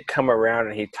see it come around,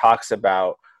 and he talks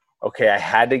about, okay, I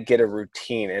had to get a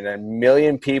routine. And a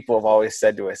million people have always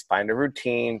said to us, find a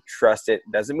routine, trust it.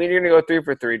 Doesn't mean you're going to go 3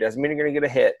 for 3. Doesn't mean you're going to get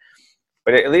a hit.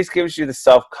 But it at least gives you the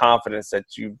self-confidence that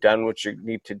you've done what you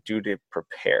need to do to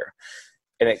prepare.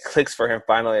 And it clicks for him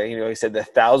finally. He said the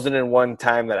 1,001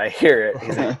 time that I hear it,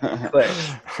 he's like, click.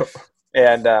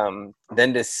 And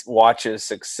then to watch his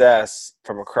success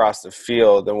from across the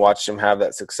field and watch him have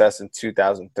that success in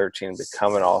 2013,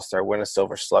 become an All-Star, win a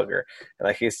Silver Slugger. And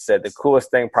like he said, the coolest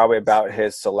thing probably about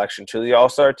his selection to the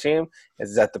All-Star team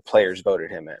is that the players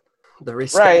voted him in. The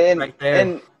respect right there.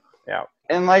 And yeah.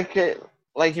 And like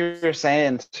you were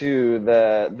saying too,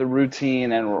 the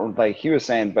routine, and like he was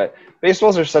saying, but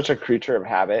baseballs are such a creature of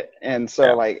habit. And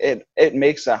so like it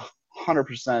makes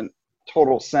 100%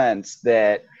 total sense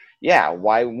that, yeah,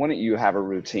 why wouldn't you have a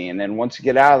routine? And once you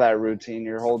get out of that routine,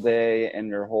 your whole day and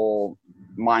your whole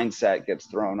mindset gets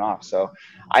thrown off. So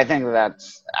I think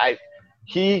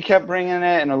he kept bringing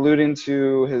it and alluding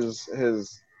to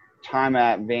his time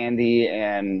at Vandy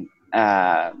and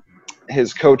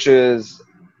his coaches,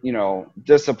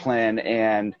 discipline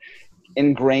and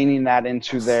ingraining that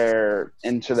into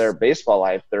their baseball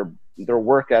life, their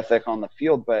work ethic on the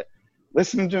field. But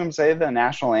listening to him say the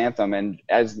national anthem, and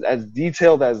as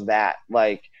detailed as that,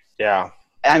 like, yeah,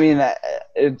 I mean,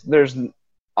 there's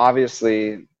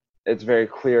obviously, it's very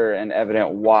clear and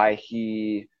evident why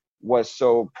he was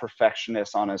so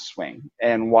perfectionist on his swing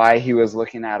and why he was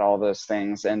looking at all those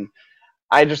things. And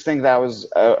I just think that was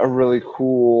a really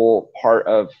cool part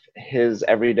of his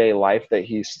everyday life that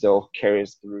he still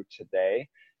carries through today.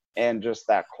 And just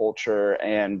that culture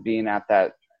and being at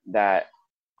that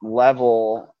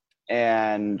level,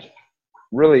 and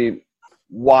really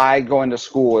why going to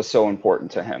school is so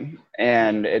important to him.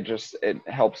 And it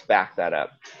helps back that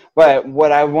up. But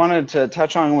what I wanted to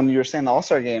touch on when you were saying the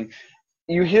All-Star game,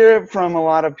 you hear it from a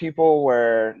lot of people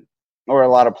or a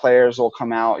lot of players will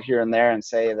come out here and there and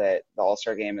say that the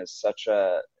All-Star game is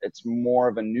it's more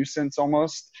of a nuisance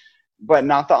almost, but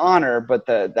not the honor, but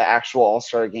the actual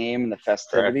All-Star game and the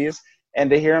festivities. Correct. And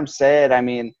to hear him say it, I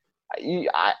mean,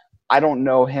 I don't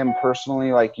know him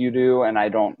personally like you do, and I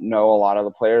don't know a lot of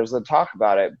the players that talk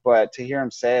about it, but to hear him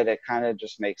say it, it kind of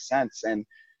just makes sense.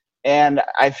 And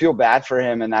I feel bad for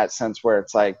him in that sense where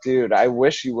it's like, dude, I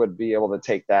wish you would be able to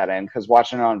take that in, because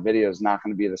watching it on video is not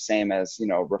going to be the same as,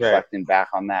 reflecting back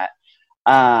on that.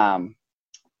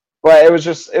 But it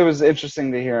was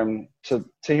interesting to hear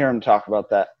him talk about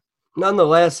that.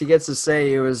 Nonetheless, he gets to say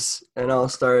he was an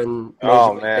All-Star in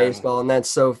Major League Baseball, and that's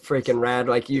so freaking rad.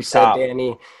 Like you said,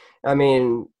 Danny, I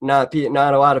mean, not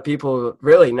a lot of people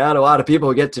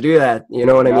get to do that. You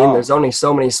know what I mean? There's only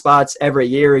so many spots every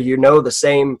year. The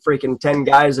same freaking 10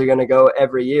 guys are going to go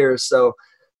every year. So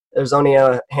there's only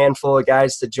a handful of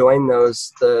guys to join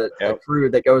the crew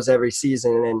that goes every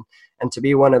season. And to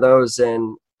be one of those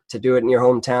and to do it in your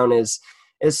hometown is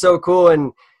so cool.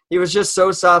 And he was just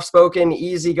so soft-spoken,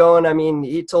 easygoing. I mean,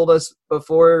 he told us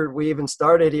before we even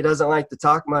started he doesn't like to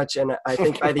talk much, and I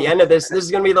think by the end of this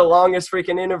is going to be the longest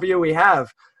freaking interview we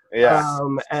have. Yeah.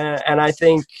 And I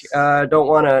think don't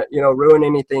want to ruin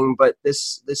anything, but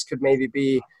this could maybe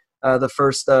be the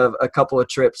first of a couple of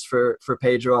trips for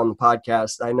Pedro on the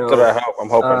podcast. I know. I'm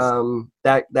hoping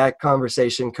that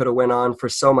conversation could have went on for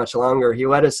so much longer. He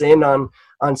let us in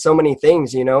on so many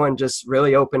things, and just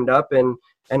really opened up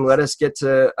and let us get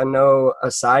to know a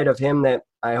side of him that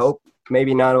I hope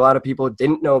maybe not a lot of people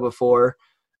didn't know before.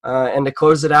 and to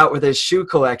close it out with his shoe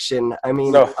collection. I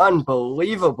mean,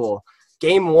 unbelievable.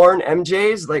 Game worn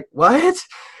MJs, like what?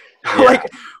 Yeah. Like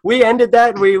we ended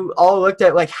that and we all looked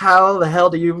at like, how the hell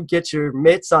do you get your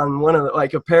mitts on one of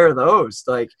like a pair of those?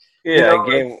 Like,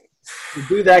 game. Like, to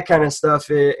do that kind of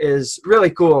stuff is really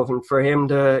cool, and for him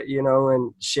to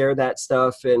and share that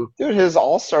stuff. And dude, his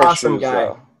all-star awesome shoes, guy.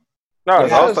 Though. No,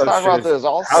 his all-star shoes. About this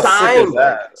all-star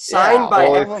signed by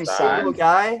every single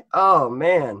guy. Oh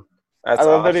man. I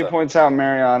love that he points out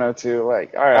Mariano too.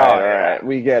 Like, all right,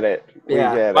 we get it. We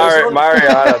get it.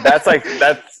 Mariano, that's like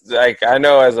I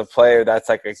know as a player, that's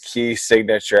like a key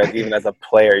signature. Even as a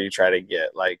player, you try to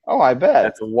get like. Oh, I bet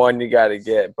that's the one you got to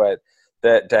get. But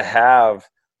that to have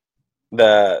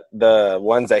the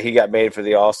ones that he got made for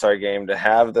the All-Star game, to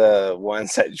have the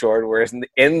ones that Jordan wears in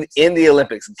the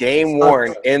Olympics, game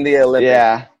worn in the Olympics.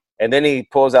 Yeah. And then he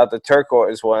pulls out the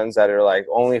turquoise ones that are like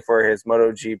only for his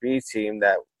MotoGP team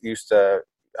that used to.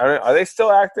 Are they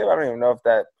still active? I don't even know if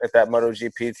that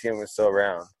MotoGP team is still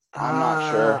around. I'm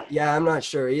not sure. Yeah, I'm not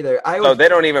sure either. So they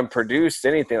don't even produce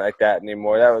anything like that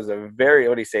anymore. That was a very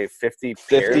 50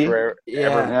 pairs ever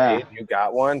made. You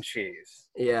got one? Jeez.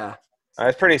 Yeah.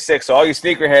 That's pretty sick. So all you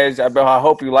sneakerheads, I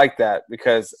hope you like that,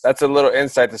 because that's a little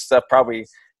insight to stuff probably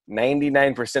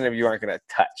 99% of you aren't going to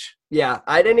touch. Yeah,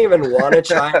 I didn't even want to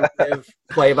try and give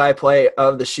play-by-play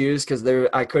of the shoes because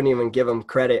I couldn't even give them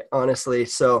credit, honestly.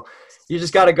 So you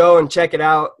just got to go and check it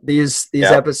out. These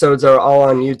episodes are all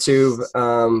on YouTube,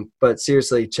 but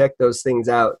seriously, check those things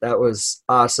out. That was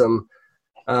awesome.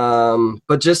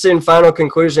 But just in final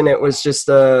conclusion, it was just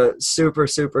a super,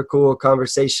 super cool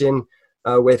conversation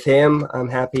with him. I'm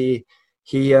happy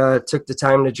he took the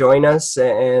time to join us,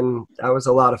 and that was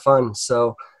a lot of fun.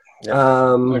 So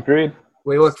agreed.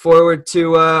 We look forward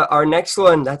to our next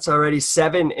one. That's already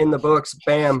 7 in the books.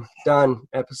 Bam, done.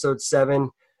 Episode 7.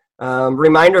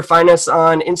 Reminder, find us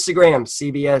on Instagram,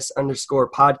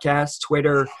 CBS_podcast,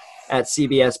 Twitter at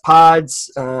CBS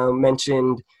Pods.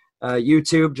 Mentioned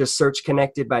YouTube, just search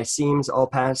Connected by Seams, all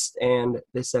past and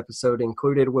this episode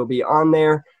included will be on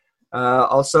there.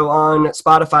 Also on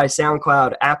Spotify,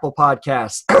 SoundCloud, Apple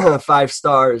Podcasts, 5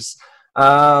 stars,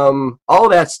 all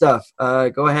that stuff.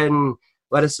 Go ahead and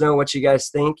let us know what you guys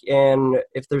think, and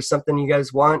if there's something you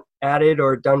guys want added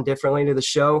or done differently to the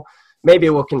show, maybe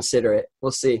we'll consider it.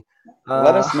 We'll see.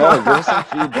 Let us know. Give us some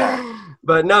feedback.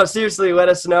 But no, seriously, let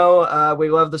us know. We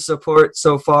love the support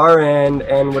so far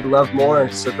and would love more.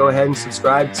 So go ahead and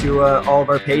subscribe to all of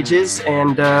our pages.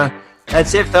 And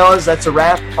that's it, fellas. That's a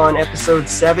wrap on episode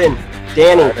 7.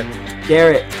 Danny,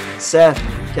 Garrett, Seth,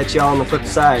 catch y'all on the flip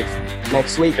side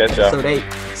next week, episode 8.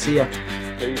 See ya.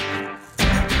 Peace.